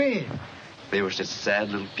 First grade. They were such sad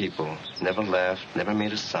little people. Never laughed, never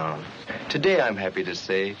made a sound. Today, I'm happy to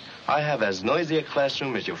say, I have as noisy a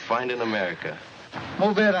classroom as you'll find in America.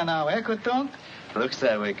 More better now, eh, Cotton? Looks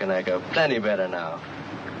that way, Kanaka. Plenty better now.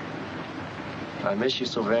 I miss you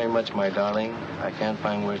so very much, my darling. I can't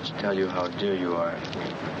find words to tell you how dear you are.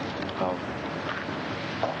 How...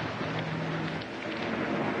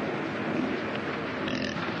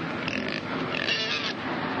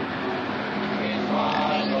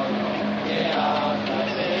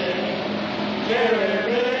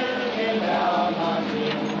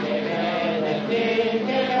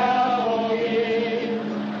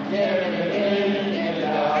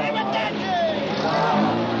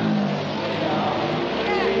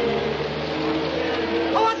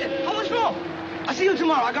 I'll see you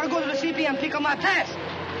tomorrow. I gotta go to the CP and pick up my test.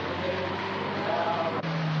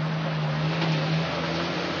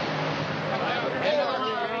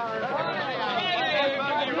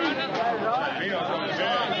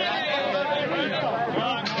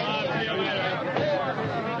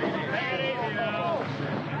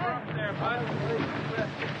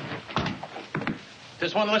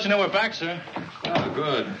 just wanted to let you know we're back, sir. Oh,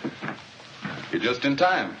 good. You're just in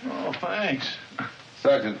time. Oh, thanks.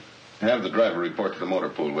 Sergeant, have the driver report to the motor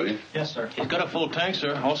pool, will you? Yes, sir. He's got a full tank,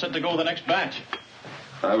 sir. All set to go with the next batch.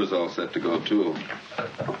 I was all set to go, too.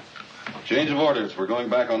 Change of orders. We're going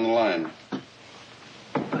back on the line.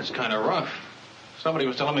 That's kind of rough. Somebody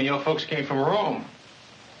was telling me your folks came from Rome.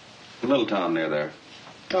 A little town near there.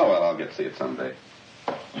 Oh, well, I'll get to see it someday.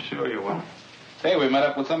 Sure you will. Hey, we met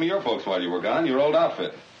up with some of your folks while you were gone. Your old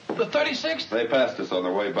outfit. The 36th? They passed us on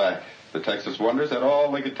their way back. The Texas Wonders had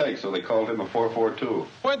all they could take, so they called him a 442.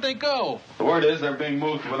 Where'd they go? The word is they're being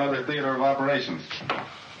moved to another theater of operations.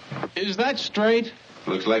 Is that straight?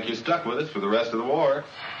 Looks like you're stuck with us for the rest of the war.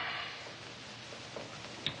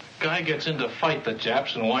 Guy gets in to fight the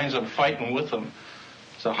Japs and winds up fighting with them.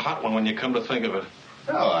 It's a hot one when you come to think of it.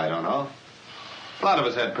 Oh, I don't know. A lot of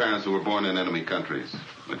us had parents who were born in enemy countries.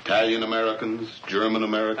 Italian Americans, German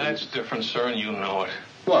Americans. That's different, sir, and you know it.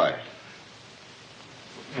 Why?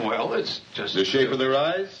 Well, it's just... The shape of their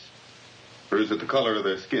eyes? Or is it the color of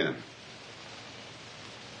their skin?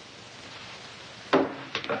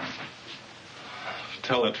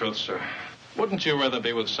 Tell the truth, sir. Wouldn't you rather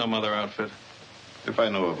be with some other outfit? If I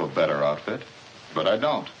knew of a better outfit. But I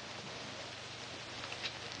don't.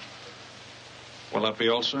 Will that be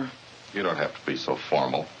all, sir? You don't have to be so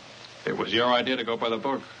formal. It was your idea to go by the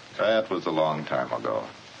book. That was a long time ago.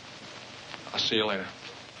 I'll see you later.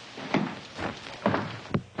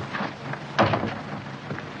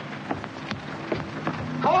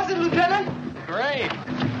 How was it, Lieutenant? Great.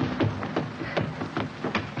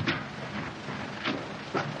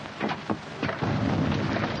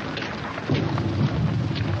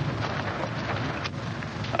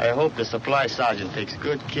 I hope the supply sergeant takes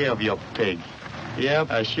good care of your pig.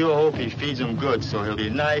 Yep, I sure hope he feeds him good so he'll be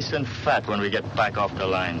nice and fat when we get back off the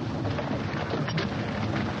line.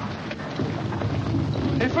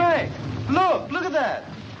 Hey, Frank, look at that.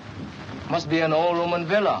 Must be an old Roman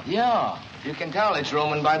villa. Yeah, you can tell it's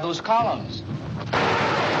Roman by those columns.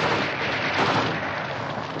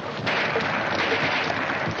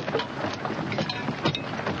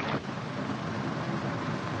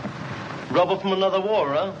 Rubber from another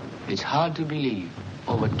war, huh? It's hard to believe.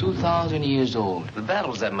 Over 2,000 years old. The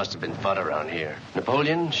battles that must have been fought around here.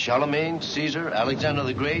 Napoleon, Charlemagne, Caesar, Alexander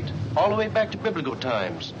the Great, all the way back to biblical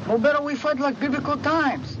times. No better we fight like biblical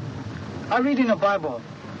times. I read in the Bible,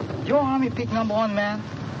 your army pick number 1 man,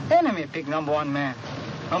 enemy pick number 1 man.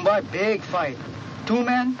 And by big fight, 2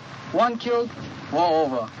 men, 1 killed, war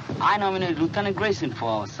over. I nominated Lieutenant Grayson for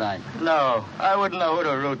our side. No, I wouldn't know who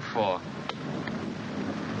to root for.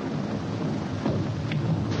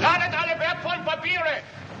 Ladet alle wertvollen Papiere!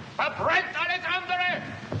 Verbrennt alles andere!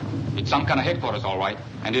 It's some kind of headquarters, all right.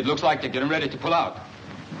 And it looks like they're getting ready to pull out.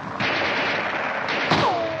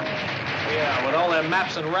 Yeah, with all their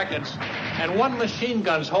maps and records. And 1 machine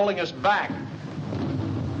gun's holding us back.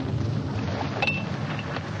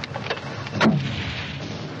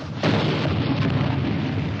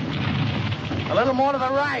 A little more to the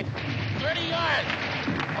right. 30 yards!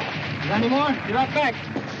 Got any more? Be right back.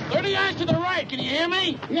 30 yards to the right, can you hear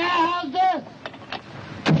me? Yeah, how's this?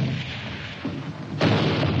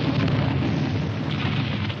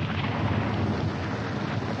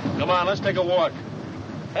 Come on, let's take a walk.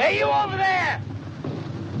 Hey, you over there!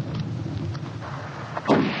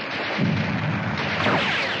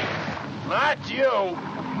 Not you.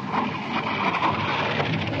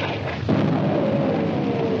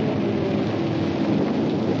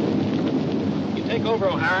 You take over,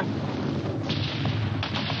 O'Hara.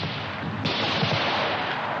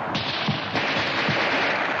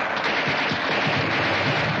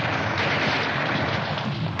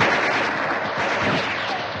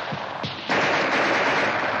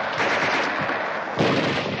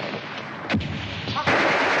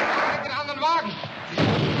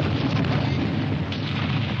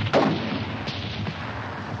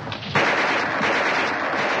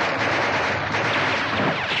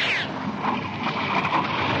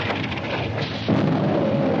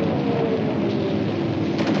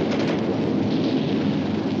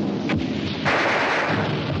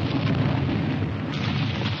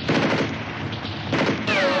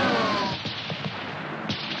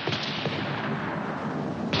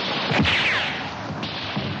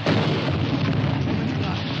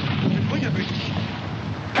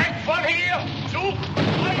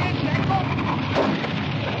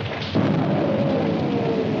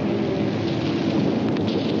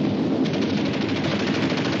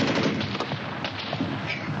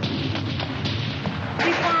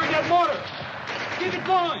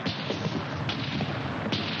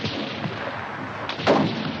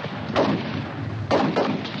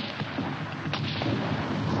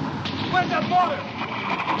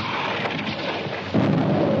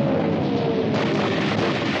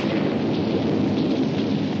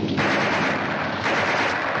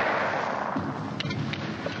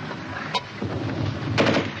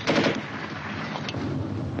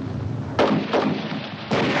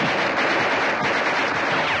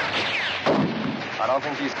 don't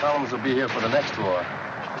think these columns will be here for the next war.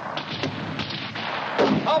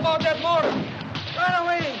 How about that mortar? Right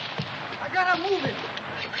away. I gotta move it.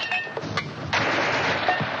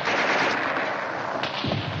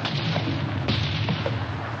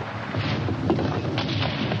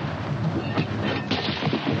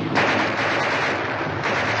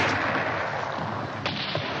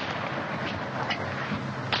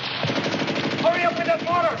 Hurry up with that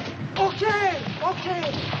mortar. Okay.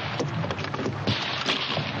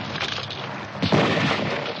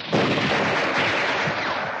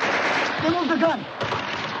 Remove the gun.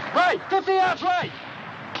 Right, 50 yards right.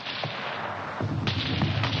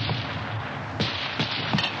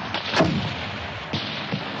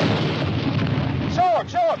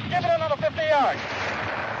 Show him. Give it another 50 yards.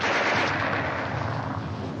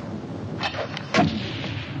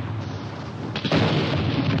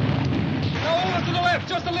 Now over to the left,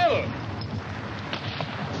 just a little.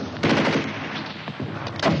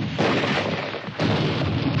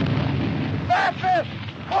 That's it.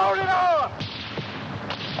 Hold it on.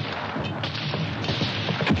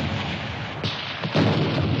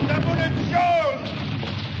 Double it shows.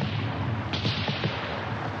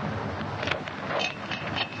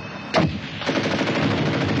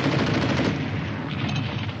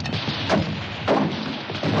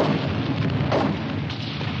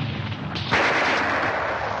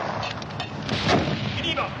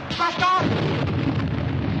 Fast on.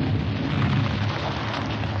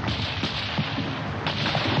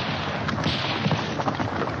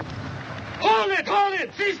 Hold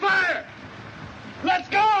it! Cease fire! Let's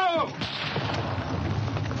go!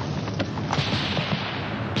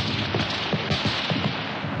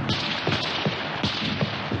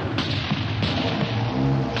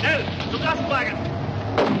 Schnell, zum Lastwagen!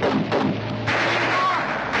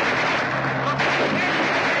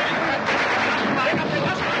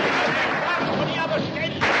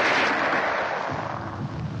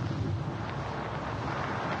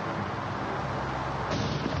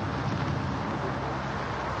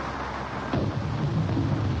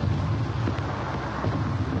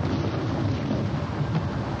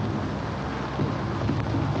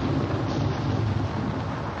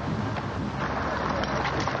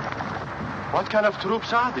 What kind of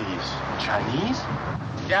troops are these? Chinese?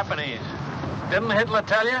 Japanese. Didn't Hitler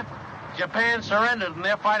tell you? Japan surrendered and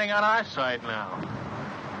they're fighting on our side now.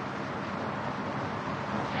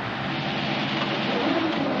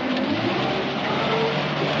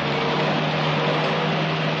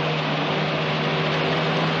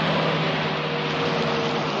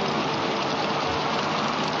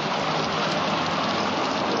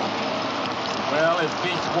 Well, it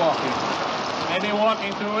beats walking. Maybe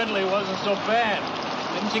walking through Italy wasn't so bad.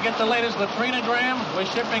 Didn't you get the latest latrinogram? We're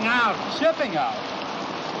shipping out. Shipping out.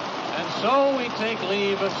 And so we take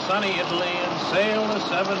leave of sunny Italy and sail the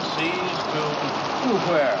seven seas to...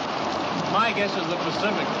 Where? My guess is the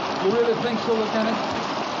Pacific. You really think so, Lieutenant?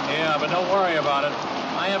 Yeah, but don't worry about it.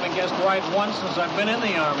 I haven't guessed right once since I've been in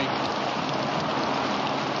the Army.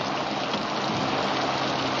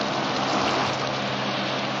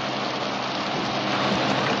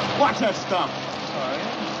 Watch that stump. Sorry.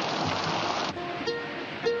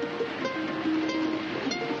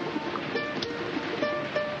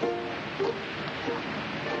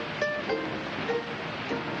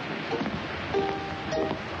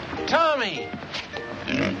 Tommy!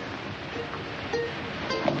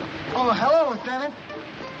 Oh, hello, Lieutenant.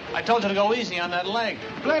 I told you to go easy on that leg.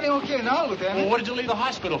 Plenty okay now, Lieutenant. Well, what did you leave the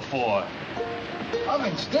hospital for? I've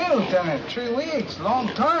been staying, Lieutenant. 3 weeks. Long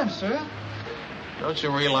time, sir. Don't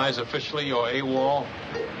you realize officially you're AWOL?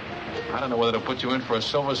 I don't know whether to put you in for a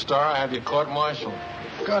Silver Star or have you court-martialed.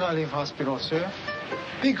 Gotta leave hospital, sir.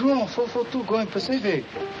 Big room, 442 going Pacific.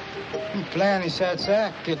 Plan is sad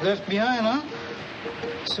sack. Get left behind, huh?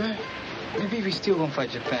 Sir, maybe we still gonna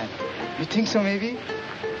fight Japan. You think so, maybe?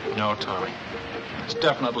 No, Tommy. It's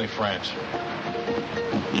definitely France.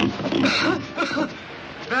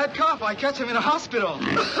 Bad cough. I catch him in a hospital.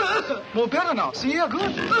 More better now. See, you're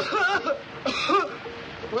good.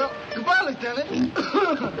 Well, goodbye, Lieutenant.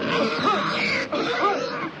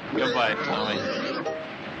 Goodbye, Tommy.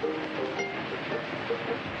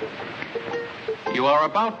 You are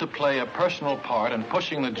about to play a personal part in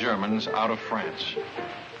pushing the Germans out of France.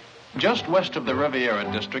 Just west of the Riviera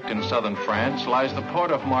district in southern France lies the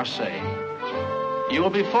port of Marseille. You will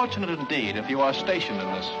be fortunate indeed if you are stationed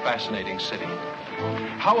in this fascinating city.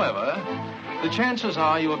 However, the chances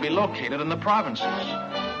are you will be located in the provinces.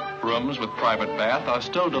 Rooms with private bath are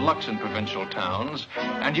still deluxe in provincial towns,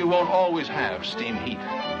 and you won't always have steam heat.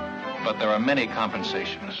 But there are many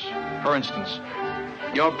compensations. For instance,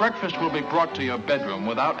 Your breakfast will be brought to your bedroom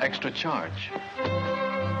without extra charge.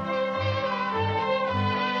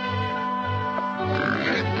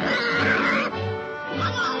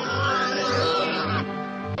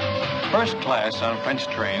 First class on French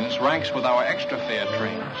trains ranks with our extra fare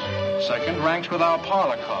trains. Second ranks with our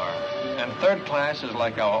parlor car. And third class is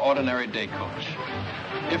like our ordinary day coach.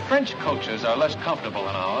 If French coaches are less comfortable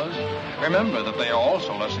than ours, remember that they are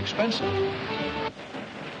also less expensive.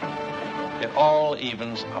 It all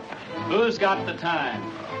evens up. Who's got the time?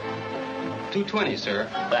 2:20, sir.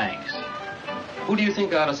 Thanks. Who do you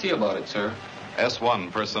think ought to see about it, sir?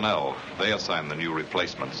 S1 personnel. They assign the new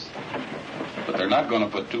replacements. But they're not going to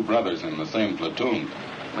put two brothers in the same platoon.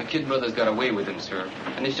 My kid brother's got away with him, sir,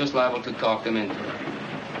 and he's just liable to talk them into it.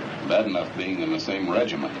 Bad enough being in the same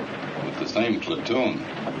regiment, with the same platoon.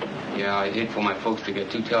 Yeah, I'd hate for my folks to get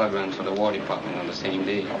two telegrams from the War Department on the same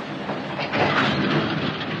day.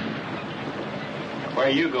 Where are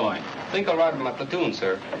you going? Think I'll ride with my platoon,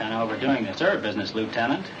 sir. Kind of overdoing the sir business,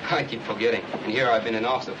 Lieutenant. I keep forgetting. And here I've been an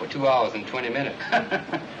officer for 2 hours and 20 minutes.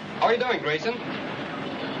 How are you doing, Grayson?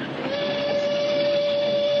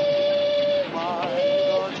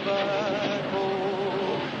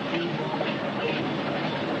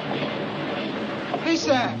 Hey,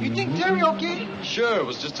 Sam, you think Terry okay? Sure, it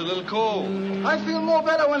was just a little cold. I feel more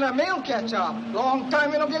better when the mail catch up. Long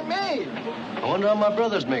time we don't get mail. I wonder how my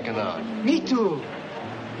brother's making out. Me too.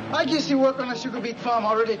 I guess he worked on a sugar beet farm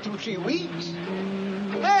already 2-3 weeks.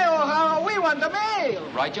 Hey, O'Hara, we want the mail.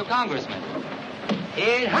 Right, your congressman.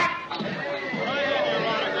 In hot.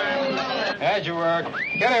 How'd you work?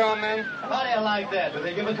 Get it on, man. How do you like that? Do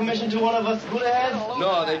they give a commission to one of us Buddha-heads?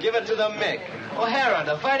 No, they give it to the Mick. O'Hara,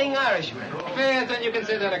 the fighting Irishman. Yes, then you can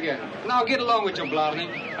say that again. Now get along with you, Blarney.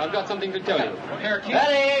 I've got something to tell you. Here, kid.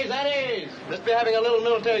 That is. Let's be having a little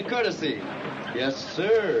military courtesy. Yes,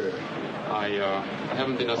 sir. I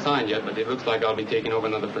haven't been assigned yet, but it looks like I'll be taking over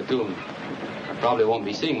another platoon. I probably won't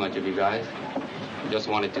be seeing much of you guys. Just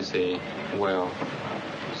wanted to say, well,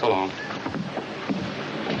 so long.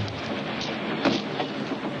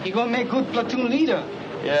 He gonna make good platoon leader.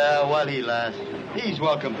 Yeah, while he lasts. He's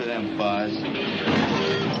welcome to them bars.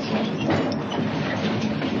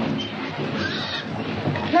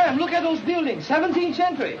 Sam, look at those buildings. 17th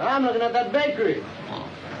century. I'm looking at that bakery.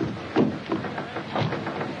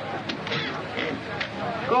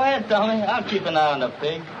 Go ahead, Tommy. I'll keep an eye on the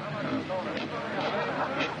pig.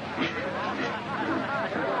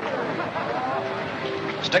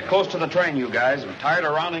 Stick close to the train, you guys. I'm tired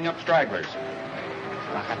of rounding up stragglers.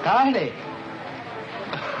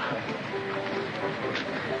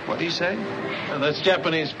 What do you say? That's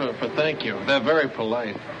Japanese for thank you. They're very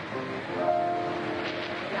polite.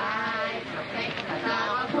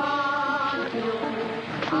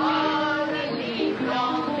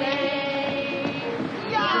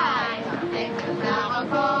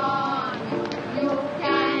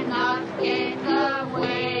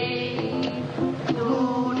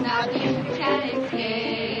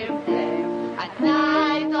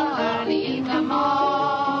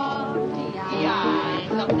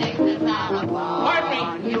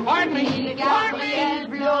 Pardon me.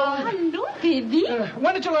 Hello, baby.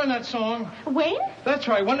 When did you learn that song? When? That's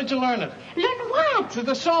right. When did you learn it? Learn what?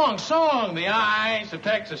 The song. The eyes of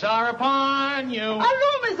Texas are upon you. Our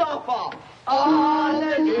room is awful. On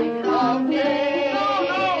the long day.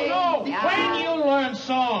 No. When you learn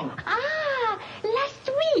song? Last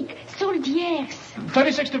week. Soldiers.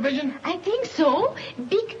 36th Division? I think so.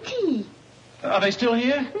 Big T. Are they still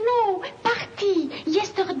here? No. Party.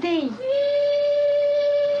 Yesterday.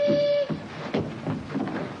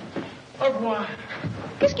 Au revoir.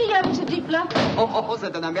 Qu'est-ce qu'il y a avec ce type-là? Oh,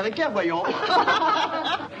 c'est un Américain, voyons.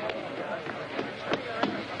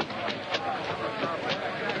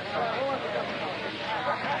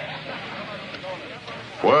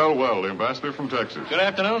 Well, the ambassador from Texas. Good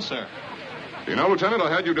afternoon, sir. You know, Lieutenant,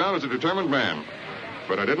 I had you down as a determined man.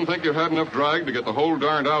 But I didn't think you had enough drag to get the whole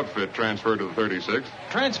darned outfit transferred to the 36th.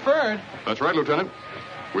 Transferred? That's right, Lieutenant.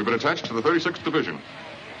 We've been attached to the 36th Division.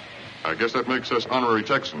 I guess that makes us honorary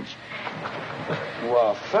Texans.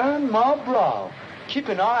 Well, fan my brow. Keep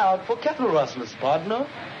an eye out for cattle rustlers, partner.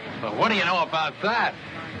 Well, what do you know about that?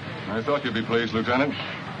 I thought you'd be pleased, Lieutenant.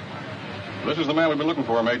 This is the man we've been looking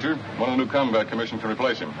for, Major. One of the new combat commission to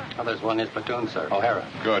replace him. Oh, there's one in his platoon, sir. O'Hara.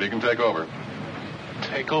 Good, he can take over.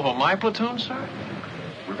 Take over my platoon, sir?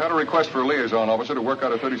 We've had a request for a liaison officer to work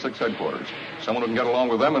out of 36 headquarters. Someone who can get along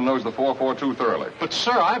with them and knows the 442 thoroughly. But,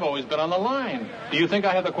 sir, I've always been on the line. Do you think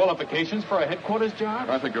I have the qualifications for a headquarters job?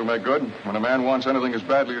 I think you'll make good when a man wants anything as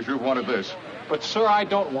badly as you've wanted this. But, sir, I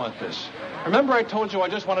don't want this. Remember I told you I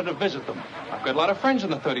just wanted to visit them. I've got a lot of friends in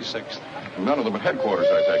the 36th. None of them at headquarters,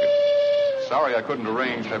 I take it. Sorry I couldn't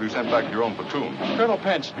arrange to have you sent back to your own platoon. Colonel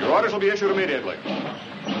Pence. Your orders will be issued immediately.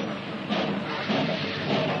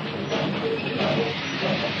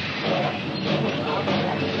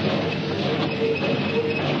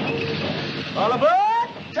 All aboard!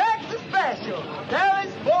 Texas Special!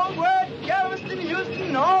 Dallas, Fort Worth, Galveston,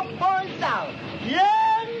 Houston, all points south.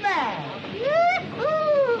 Yeah, man!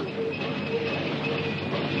 Yee-hoo!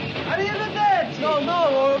 How do you look at? No,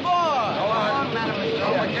 all aboard! Go on, madam.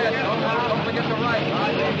 Don't forget to write. All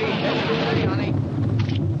right, baby. Get ready, honey.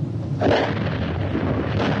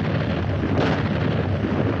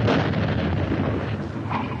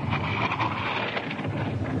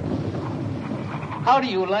 How do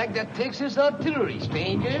you like that Texas artillery,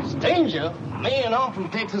 stranger? Stranger? Man, I'm from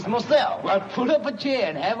Texas myself. Well, pull up a chair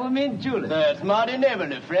and have 'em in Julep. That's mighty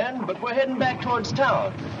neighborly, friend, but we're heading back towards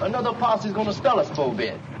town. Another posse's gonna stall us for a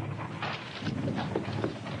bit.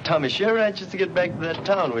 Tommy's sure anxious to get back to that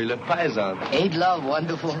town where he left Paisan. Ain't love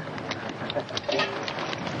wonderful?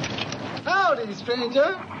 Howdy,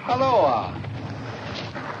 stranger. Aloha.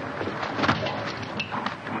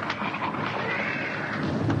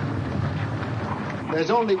 There's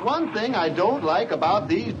only one thing I don't like about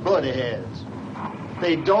these bloody heads.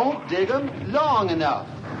 They don't dig 'em long enough.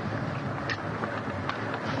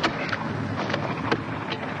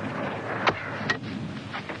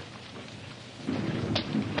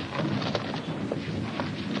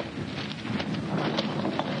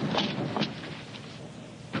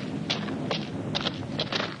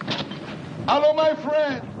 Hello, my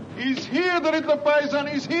friend. He's here. There is the Paisan.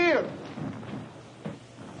 He's here.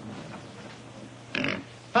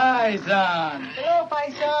 Paisan. Hello,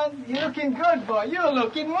 Paisan. You're looking good, boy. You're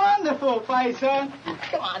looking wonderful, Paisan.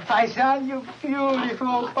 Come on, Paisan. You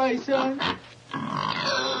beautiful, Paisan.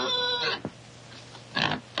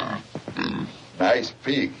 Nice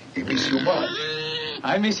pig. He miss you much.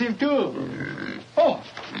 I miss him, too. Oh,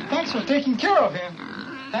 thanks for taking care of him.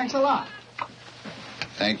 Thanks a lot.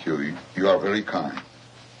 Thank you. You are very kind.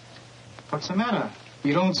 What's the matter?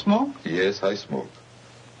 You don't smoke? Yes, I smoke.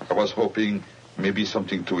 I was hoping maybe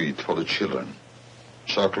something to eat for the children.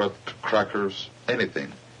 Chocolate, crackers,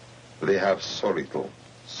 anything. They have so little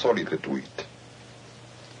to eat.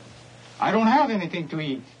 I don't have anything to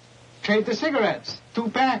eat. Trade the cigarettes. 2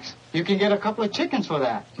 packs. You can get a couple of chickens for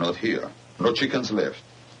that. Not here. No chickens left.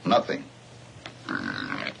 Nothing.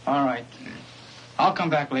 All right. I'll come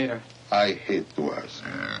back later. I hate to ask.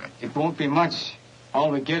 It won't be much. All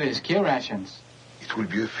we get is care rations. It will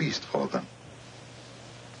be a feast for them.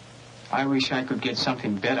 I wish I could get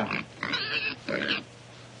something better.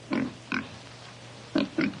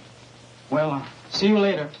 Well, see you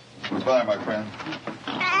later. Goodbye, my friend.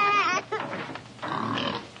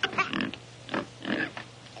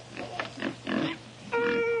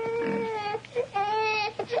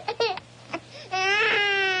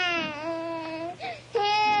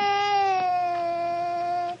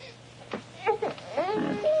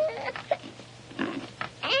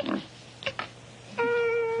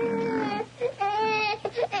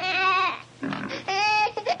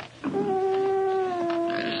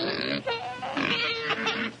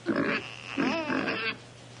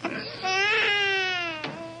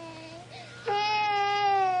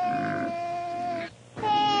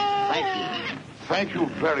 Thank you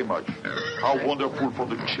very much. How wonderful for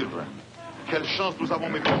the children. Quelle chance nous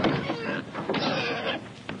avons, mes frères.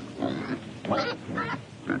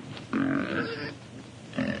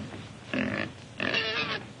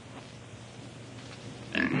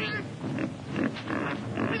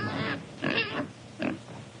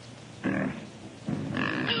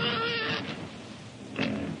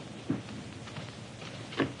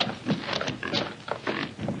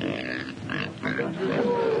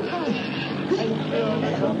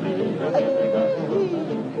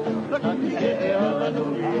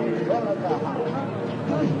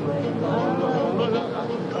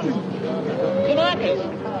 Caracas,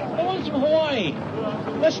 the ones from Hawaii.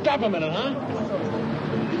 Let's stop a minute, huh?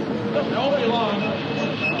 It won't be long.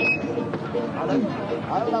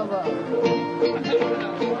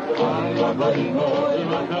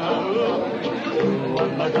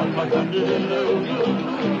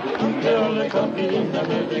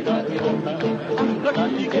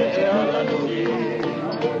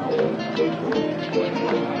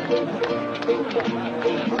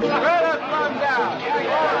 Let us run down.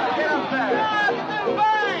 Get up there.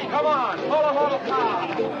 Come on, pull a little car.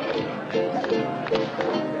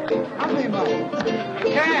 How many miles?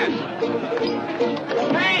 Cash.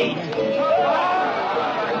 Hey!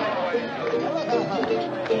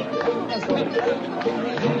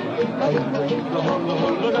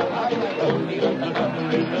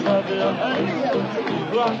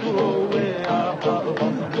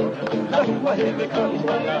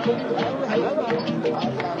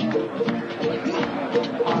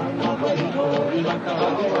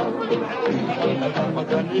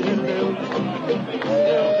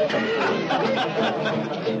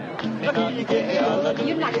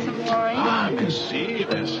 You'd like some wine? Ah, merci.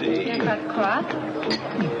 You've got crop?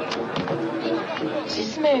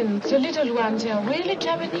 These men, the little ones, are really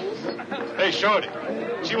Japanese? Hey, Shorty.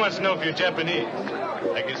 She wants to know if you're Japanese.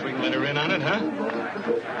 I guess we can let her in on it, huh?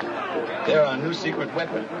 They're our new secret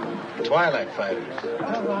weapon. Twilight fighters.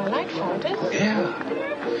 Twilight fighters? Yeah.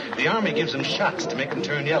 The Army gives them shots to make them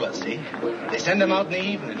turn yellow, see? They send them out in the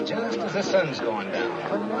evening, just as the sun's going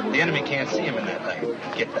down. The enemy can't see them in that light.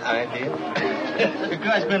 Get the idea? The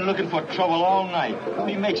guy's been looking for trouble all night.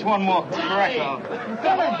 He makes one more crack out.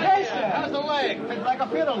 How's the leg? It's like a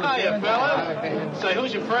fiddle. Hiya, fella. Say,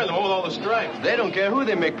 who's your friend, the one with all the stripes? They don't care who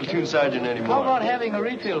they make platoon sergeant anymore. How about having a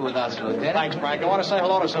refill with us, Lieutenant? Thanks, Frank. I want to say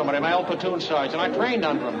hello to somebody. My old platoon sergeant. I trained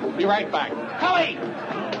under him. Be right back. Cully!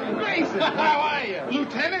 Grayson, how are you?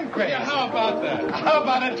 Lieutenant Grayson. Yeah, how about that? How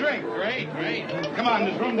about a drink? Great. Come on,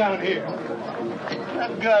 there's room down here.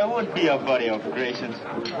 That guy would be a buddy of Grayson's.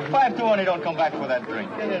 5 to 1, he don't come back for that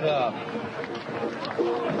drink. Get it up.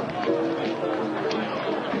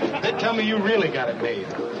 They tell me you really got it made.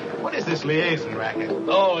 What is this liaison racket?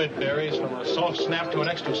 Oh, it varies from a soft snap to an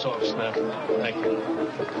extra soft snap. Thank you.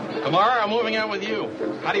 Kamara, I'm moving out with you.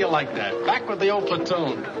 How do you like that? Back with the old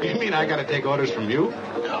platoon. You mean I got to take orders from you?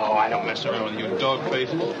 No, I don't mess around with you dog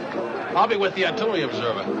faces. I'll be with the artillery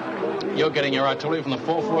observer. You're getting your artillery from the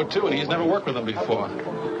 442, and he's never worked with them before.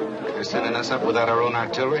 You're sending us up without our own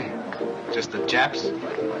artillery? Just the Japs?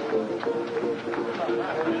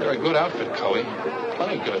 They're a good outfit, Cully.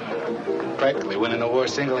 Plenty good. Practically winning the war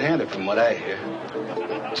single-handed, from what I hear.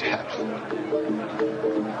 Japs.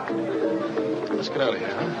 Let's get out of here,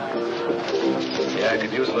 huh? Yeah, I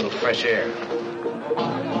could use a little fresh air.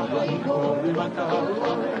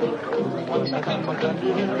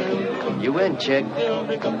 You win, Chick.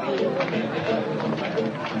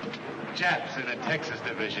 Japs in the Texas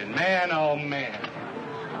division. Man, oh, man.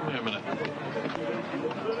 Wait a minute.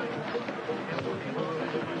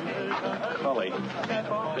 Cully,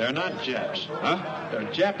 they're not Japs. Huh?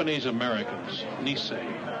 They're Japanese Americans, Nisei,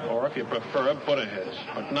 or if you prefer, Buddha-heads,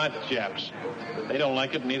 but not Japs. They don't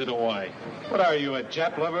like it, neither do I. What are you, a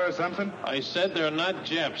Jap lover or something? I said they're not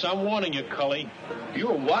Japs. I'm warning you, Cully.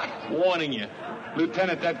 You're what? Warning you.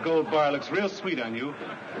 Lieutenant, that gold bar looks real sweet on you,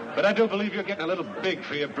 but I do believe you're getting a little big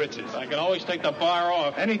for your britches. I can always take the bar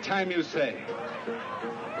off. Anytime you say.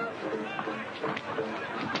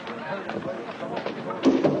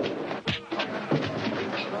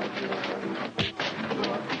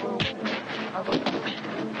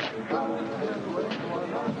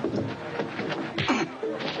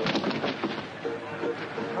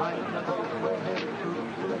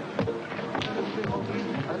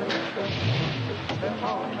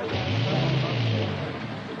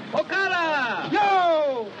 Okada!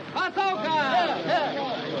 Yo! Patoka!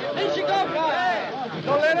 Nishikoka!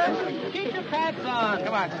 Don't let him. Keep your pants on.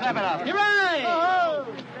 Come on, snap it up. Hirai! Oh.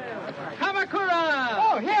 Kamakura!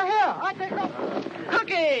 Oh, here. I take off.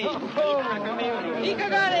 Cookie!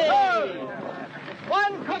 Ikagari! Oh.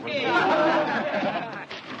 One cookie!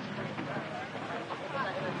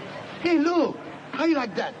 Hey, Lou, how you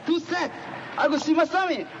like that? 2 sets. I go see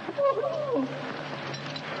Masami.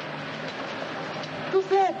 2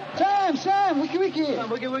 sets. Sam, wiki. I'm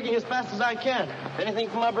wiki as fast as I can. Anything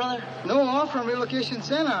for my brother? No more from relocation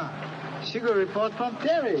center. Sugar report from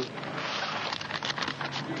Terry.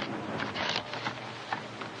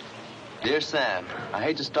 Dear Sam, I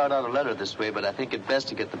hate to start out a letter this way, but I think it best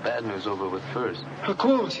to get the bad news over with first. Of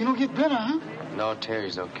course, you don't get better, huh? No,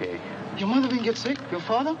 Terry's okay. Your mother didn't get sick? Your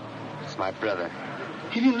father? It's my brother.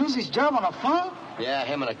 He didn't lose his job on a farm? Yeah,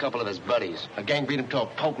 him and a couple of his buddies. A gang beat him to a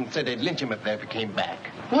pulp and said they'd lynch him if they ever came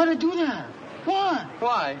back. Why'd they do that? Why?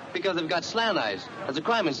 Why? Because they've got slant eyes. There's a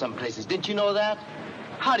crime in some places. Didn't you know that?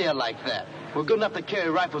 How do you like that? We're good enough to carry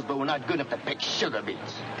rifles, but we're not good enough to pick sugar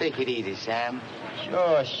beets. Take it easy, Sam.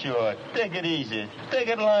 Sure. Take it easy. Take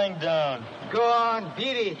it lying down. Go on,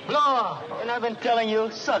 beat it. Blow. And I've been telling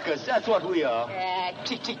you, suckers, that's what we are.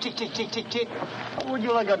 Tick. How would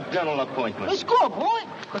you like a dental appointment? Let's go, boy.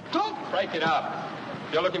 Break it up.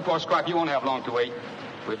 If you're looking for a scrap, you won't have long to wait.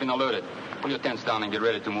 We've been alerted. Pull your tents down and get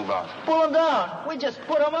ready to move out. Pull them down. We just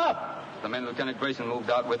put them up. The men Lieutenant Grayson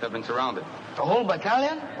moved out with have been surrounded. The whole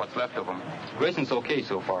battalion? What's left of them. Grayson's okay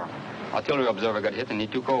so far. Artillery observer got hit and he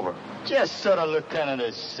took over. Just so the lieutenant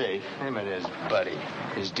is safe. Him and his buddy,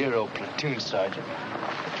 his dear old platoon sergeant.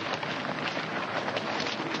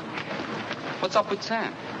 What's up with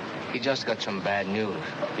Sam? He just got some bad news.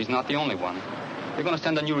 He's not the only one. They're going to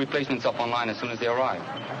send the new replacements up online as soon as they arrive.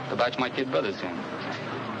 The batch my kid brother's in.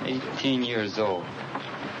 18 years old.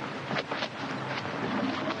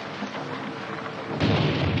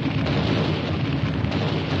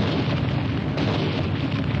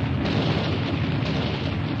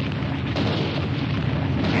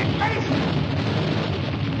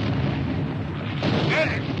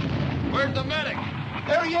 Medic! Where's the medic?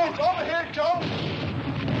 There he is. Over here, Joe.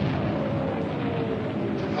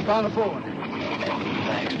 I found the phone.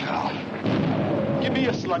 Thanks, pal. Give me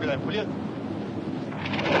a slug of that, will you?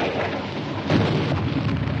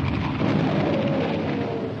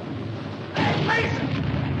 Hey, Mason!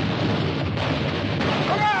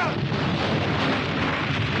 Come on!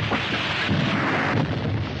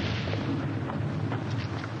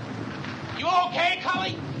 You okay,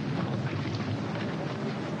 Cully?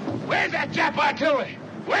 Where's that Jap artillery?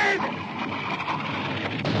 Where is it?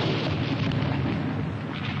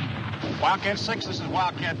 Wildcat 6, this is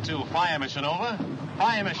Wildcat 2. Fire mission over.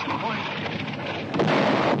 Fire mission, point.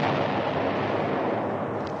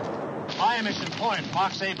 Fire mission, point.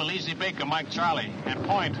 Fox Abel, Easy Baker, Mike Charlie. And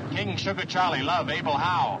point, King Sugar Charlie, Love, Abel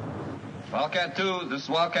Howe. Wildcat 2, this is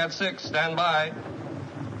Wildcat 6. Stand by.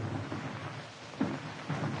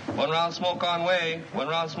 1 round smoke on way. 1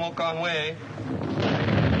 round smoke on way.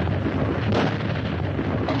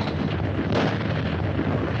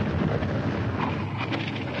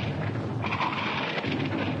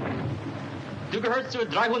 Du gehörst zur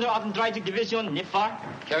 338. Division, nicht wahr?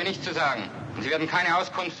 Ich habe nichts zu sagen. Und Sie werden keine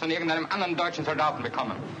Auskunft von irgendeinem anderen deutschen Soldaten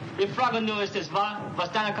bekommen. Wir fragen nur, ist es wahr,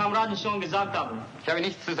 was deine Kameraden schon gesagt haben? Ich habe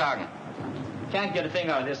nichts zu sagen. Can't get a thing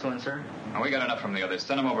out of this one, sir. And we got enough from the others.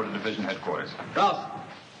 Send them over to division headquarters. Ralph.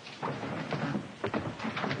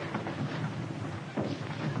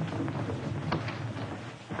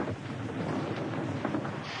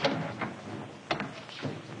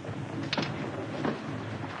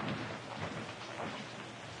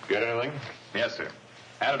 Get anything? Yes, sir.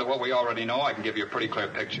 Added to what we already know, I can give you a pretty clear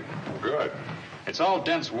picture. Good. It's all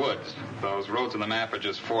dense woods. Those roads on the map are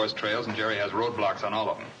just forest trails, and Jerry has roadblocks on all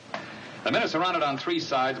of them. The men are surrounded on 3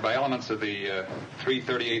 sides by elements of the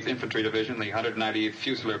 338th Infantry Division, the 198th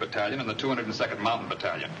Fusilier Battalion, and the 202nd Mountain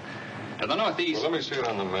Battalion. To the northeast... Well, let me see it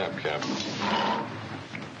on the map, Captain.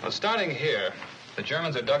 Well, starting here, the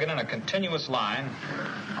Germans are dug in a continuous line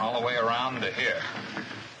all the way around to here.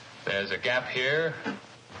 There's a gap here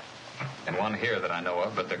and one here that I know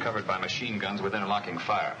of, but they're covered by machine guns with interlocking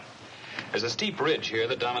fire. There's a steep ridge here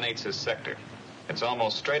that dominates this sector. It's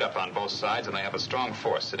almost straight up on both sides, and they have a strong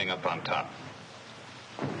force sitting up on top.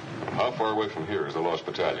 How far away from here is the lost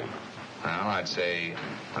battalion? Well, I'd say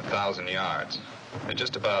 1,000 yards. They're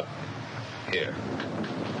just about here.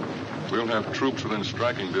 We'll have troops within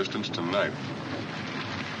striking distance tonight.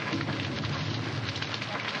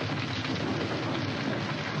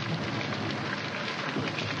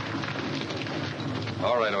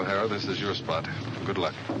 All right, O'Hara, this is your spot. Good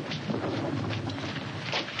luck.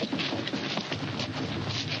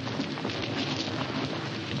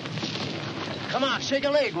 Come on, shake a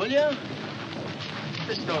leg, will you?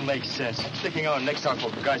 This don't make sense. Sticking our necks out for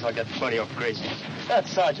guys like that buddy of Gracie's. That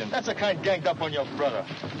sergeant, that's the kind ganged up on your brother.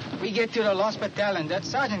 We get to the lost battalion. That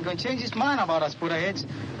sergeant gonna change his mind about us, Buddha-heads.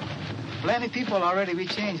 Plenty people already we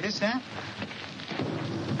changed this, huh?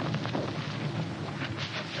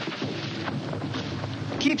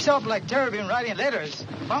 Keeps up like Terry been writing letters.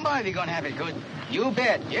 Somebody we gonna have it good. You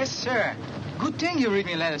bet. Yes, sir. Good thing you read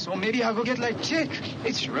me letters, or maybe I'll go get like Chick.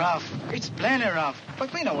 It's rough. It's plenty rough.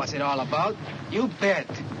 But we know what's it all about. You bet.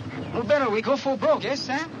 Well, better we go for broke, yes,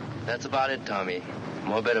 Sam? That's about it, Tommy.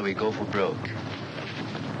 More better we go for broke.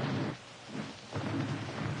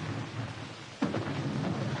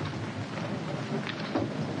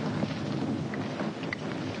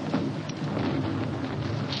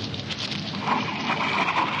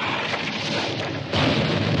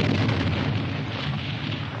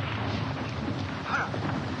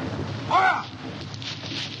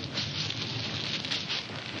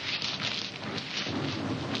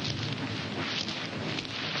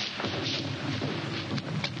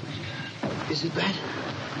 Is it bad?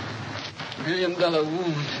 $1 million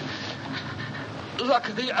wound. Luck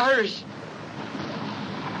of the Irish.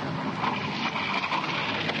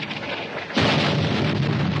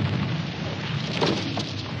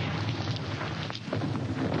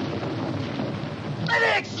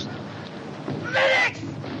 Medics! Medics!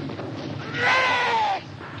 Medics!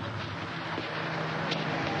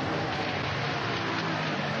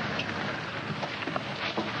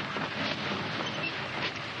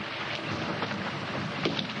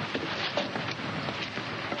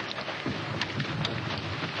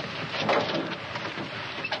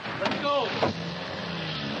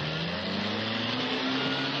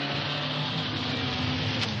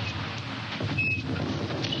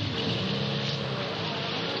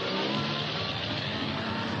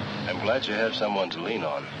 Glad you have someone to lean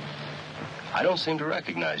on. I don't seem to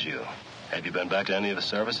recognize you. Have you been back to any of the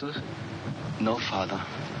services? No, Father.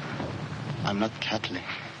 I'm not Catholic.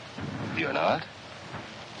 You're not?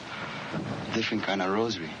 Different kind of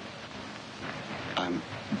rosary. I'm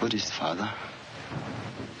Buddhist, Father.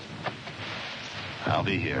 I'll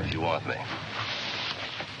be here if you want me.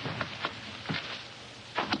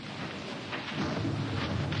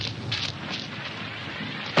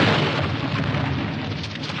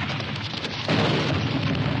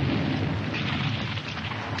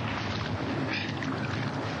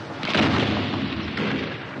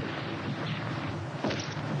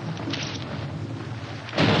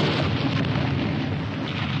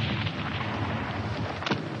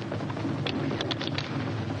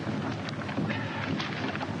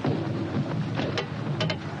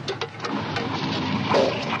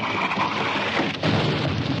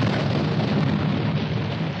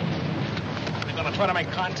 Try to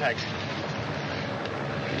make contact.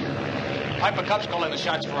 Piper Cub's calling the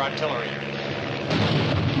shots for artillery.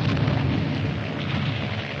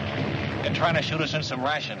 They're trying to shoot us in some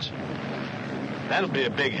rations. That'll be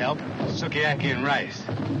a big help. Sukiyaki and rice.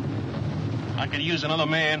 I could use another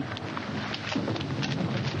man.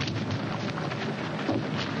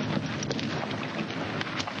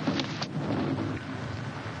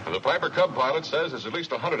 The Piper Cub pilot says there's at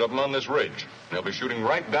least 100 of them on this ridge. They'll be shooting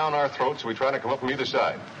right down our throats as we try to come up from either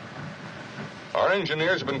side. Our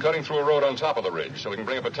engineers have been cutting through a road on top of the ridge so we can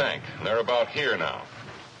bring up a tank. And they're about here now.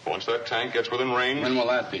 Once that tank gets within range... When will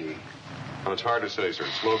that be? Well, it's hard to say, sir.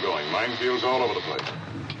 It's slow going. Minefields all over the place.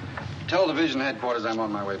 Tell division headquarters I'm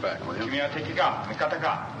on my way back, will you? 君は敵か味方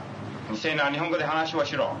かNiseiな日本語で話を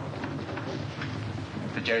しろ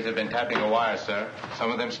The Jerrys have been tapping a wire, sir.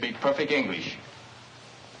 Some of them speak perfect English.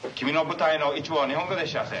 君の部隊の一部は日本語で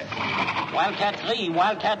知らせ Wildcat 3,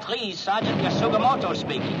 Wildcat 3, Sergeant Yasugamoto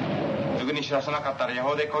speaking. すぐに知らせなかったら予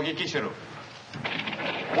報で攻撃する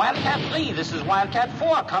Wildcat 3, this is Wildcat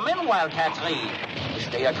 4. Come in, Wildcat 3.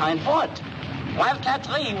 Stay a kind port. Wildcat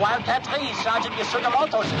 3, Wildcat 3, Sergeant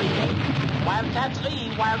Yasugamoto speaking. Wildcat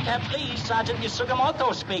 3, Wildcat 3, Sergeant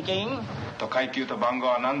Yasugamoto speaking. と階級と番号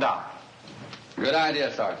は何だ Good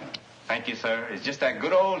idea, Sergeant. Thank you, sir. It's just that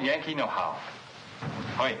good old Yankee know-how.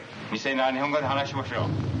 はい、Niseiな日本語で話をしろ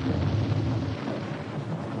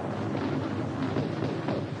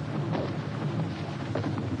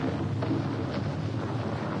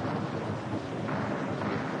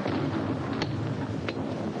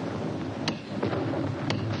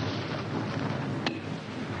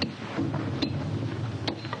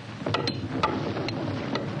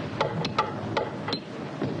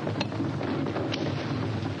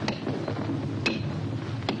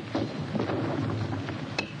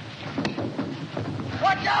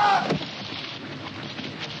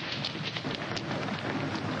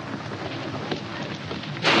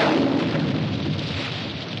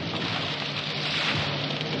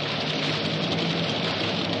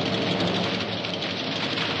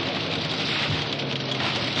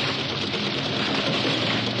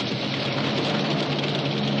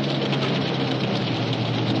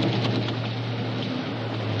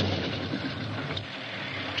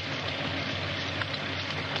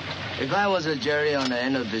If I was a Jerry on the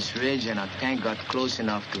end of this ridge and a tank got close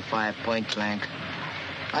enough to fire point blank,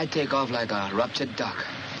 I'd take off like a ruptured duck.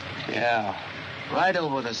 Yeah. Right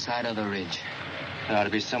over the side of the ridge. There ought to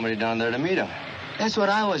be somebody down there to meet him. That's what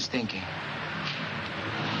I was thinking.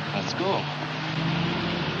 Let's go.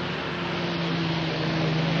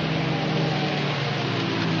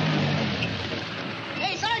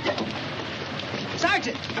 Hey, Sergeant!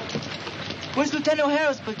 Sergeant! Where's Lieutenant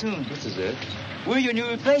O'Hara's platoon? This is it. We're your new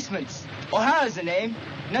replacements. O'Hara's the name.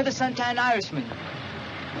 Another suntan Irishman.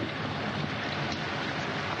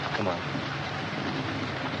 Come on.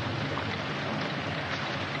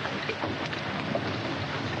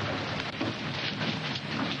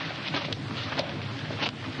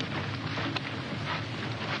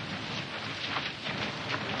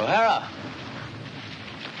 O'Hara!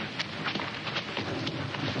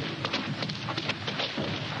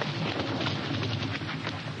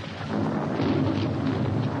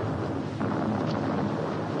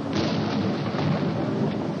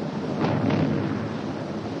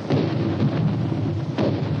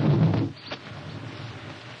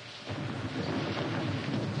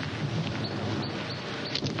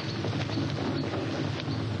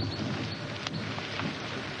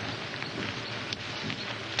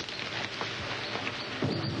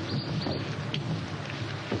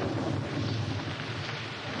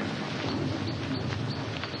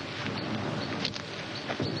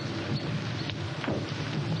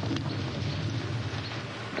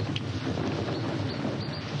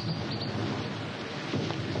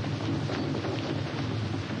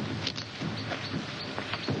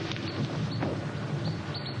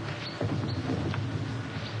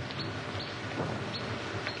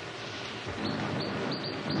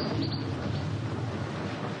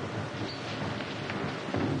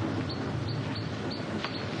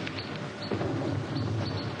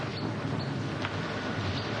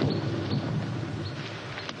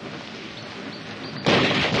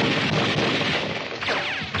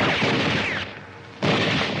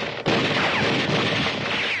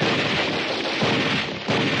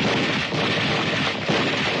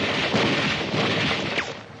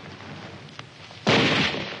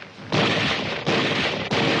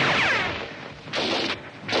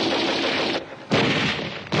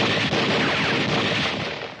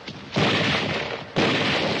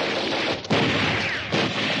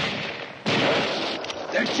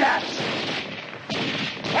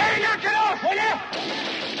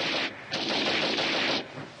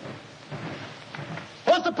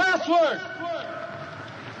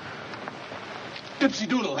 Dipsy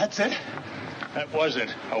Doodle, that's it. That was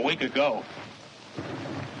it, a week ago.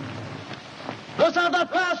 Let's have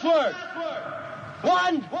that password.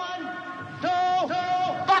 1, 2,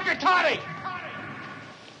 Dr. Toddy!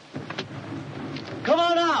 come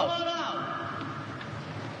on out.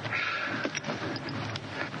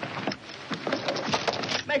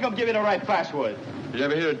 Make him give you the right password. Did you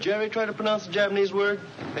ever hear Jerry try to pronounce the Japanese word?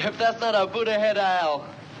 If that's not a Buddha head, I'll...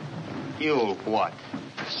 You what?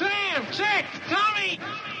 Sam, Chick, Tommy!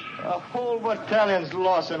 A whole battalion's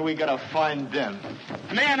lost and we gotta find them.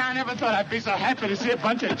 Man, I never thought I'd be so happy to see a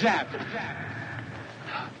bunch of Japs.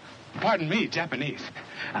 Pardon me, Japanese.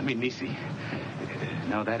 I mean, Nisei.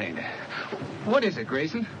 No, that ain't it. What is it,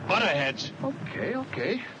 Grayson? Butterheads.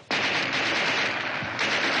 Okay.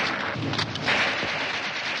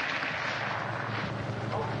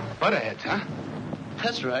 Butterheads, huh?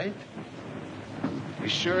 That's right. He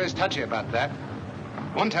sure is touchy about that.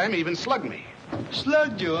 One time he even slugged me.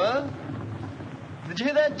 Slugged you, huh? Did you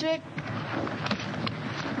hear that, Chick?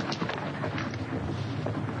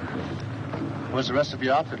 Where's the rest of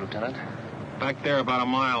your outfit, Lieutenant? Back there about a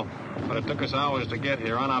mile. But it took us hours to get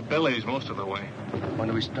here, on our bellies most of the way. When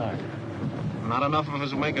do we start? Not enough of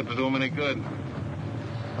us will make it to do them any good.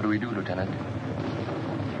 What do we do, Lieutenant?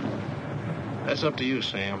 That's up to you,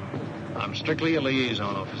 Sam. I'm strictly a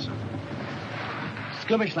liaison officer.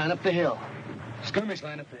 Skirmish line up the hill. Skirmish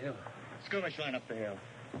line up the hill. Skirmish line up the hill.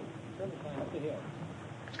 Skirmish line up the hill.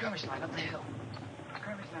 Skirmish line up the hill.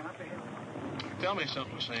 Skirmish line up the hill. Tell me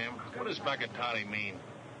something, Sam. What does Bagatati mean?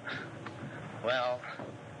 Well,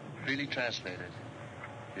 really translated,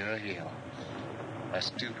 you're a heel. A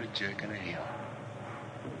stupid jerk and a heel.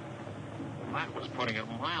 That was putting it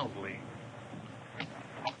mildly.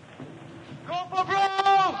 Go for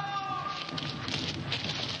broke!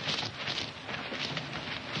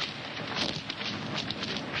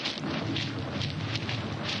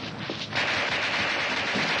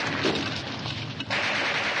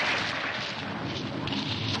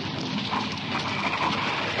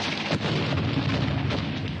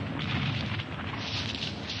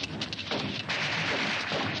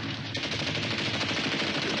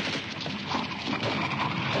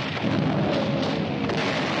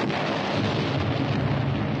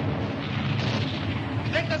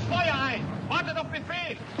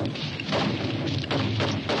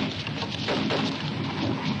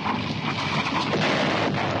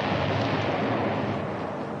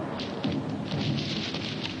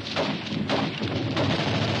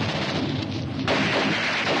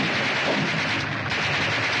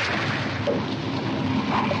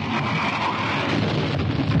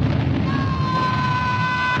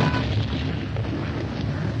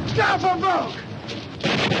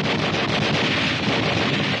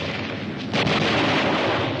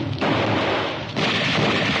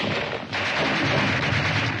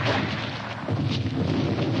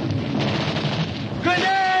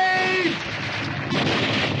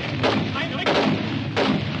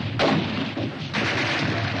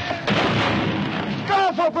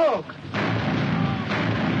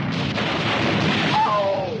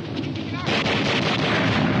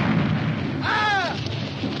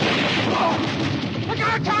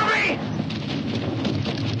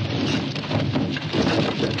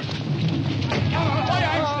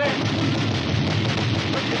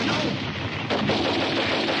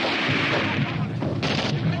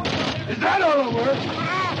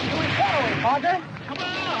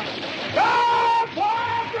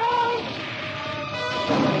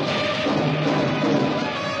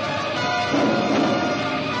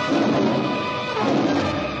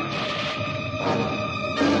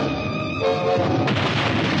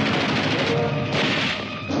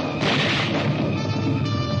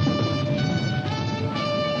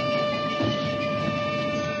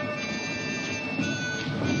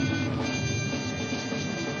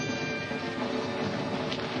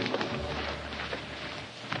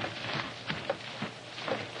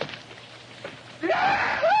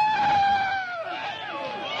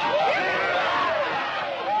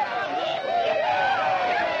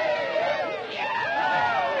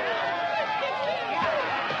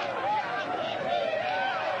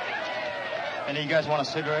 Any of you guys want a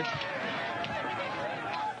cigarette?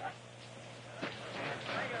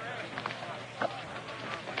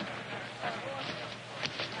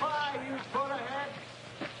 Bye, you put ahead.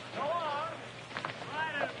 Go on.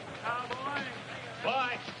 Right, cowboy.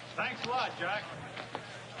 Bye. Thanks a lot, Jack.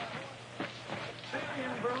 See you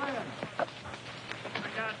in Berlin. I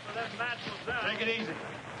got for them natural down. Take it easy.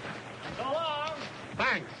 So long.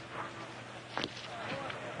 Thanks.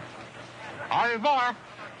 Au revoir.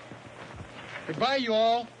 Goodbye, you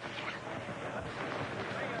all.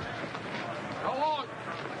 Go on.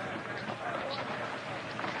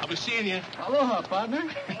 Lovely seeing you. Aloha, partner.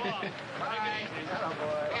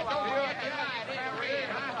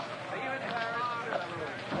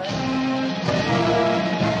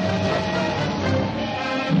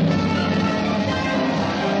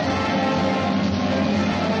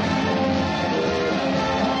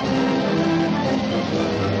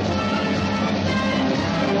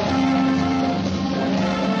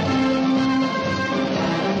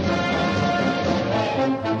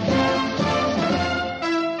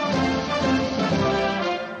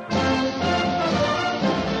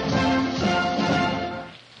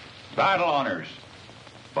 Battle honors.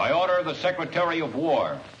 By order of the Secretary of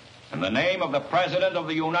War, in the name of the President of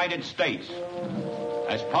the United States,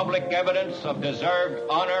 as public evidence of deserved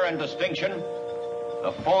honor and distinction,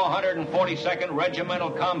 the 442nd Regimental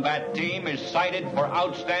Combat Team is cited for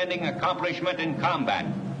outstanding accomplishment in combat.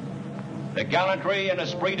 The gallantry and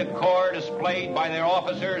esprit de corps displayed by their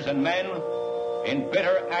officers and men in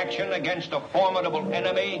bitter action against a formidable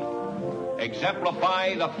enemy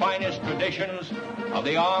exemplify the finest traditions of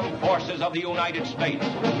the armed forces of the United States.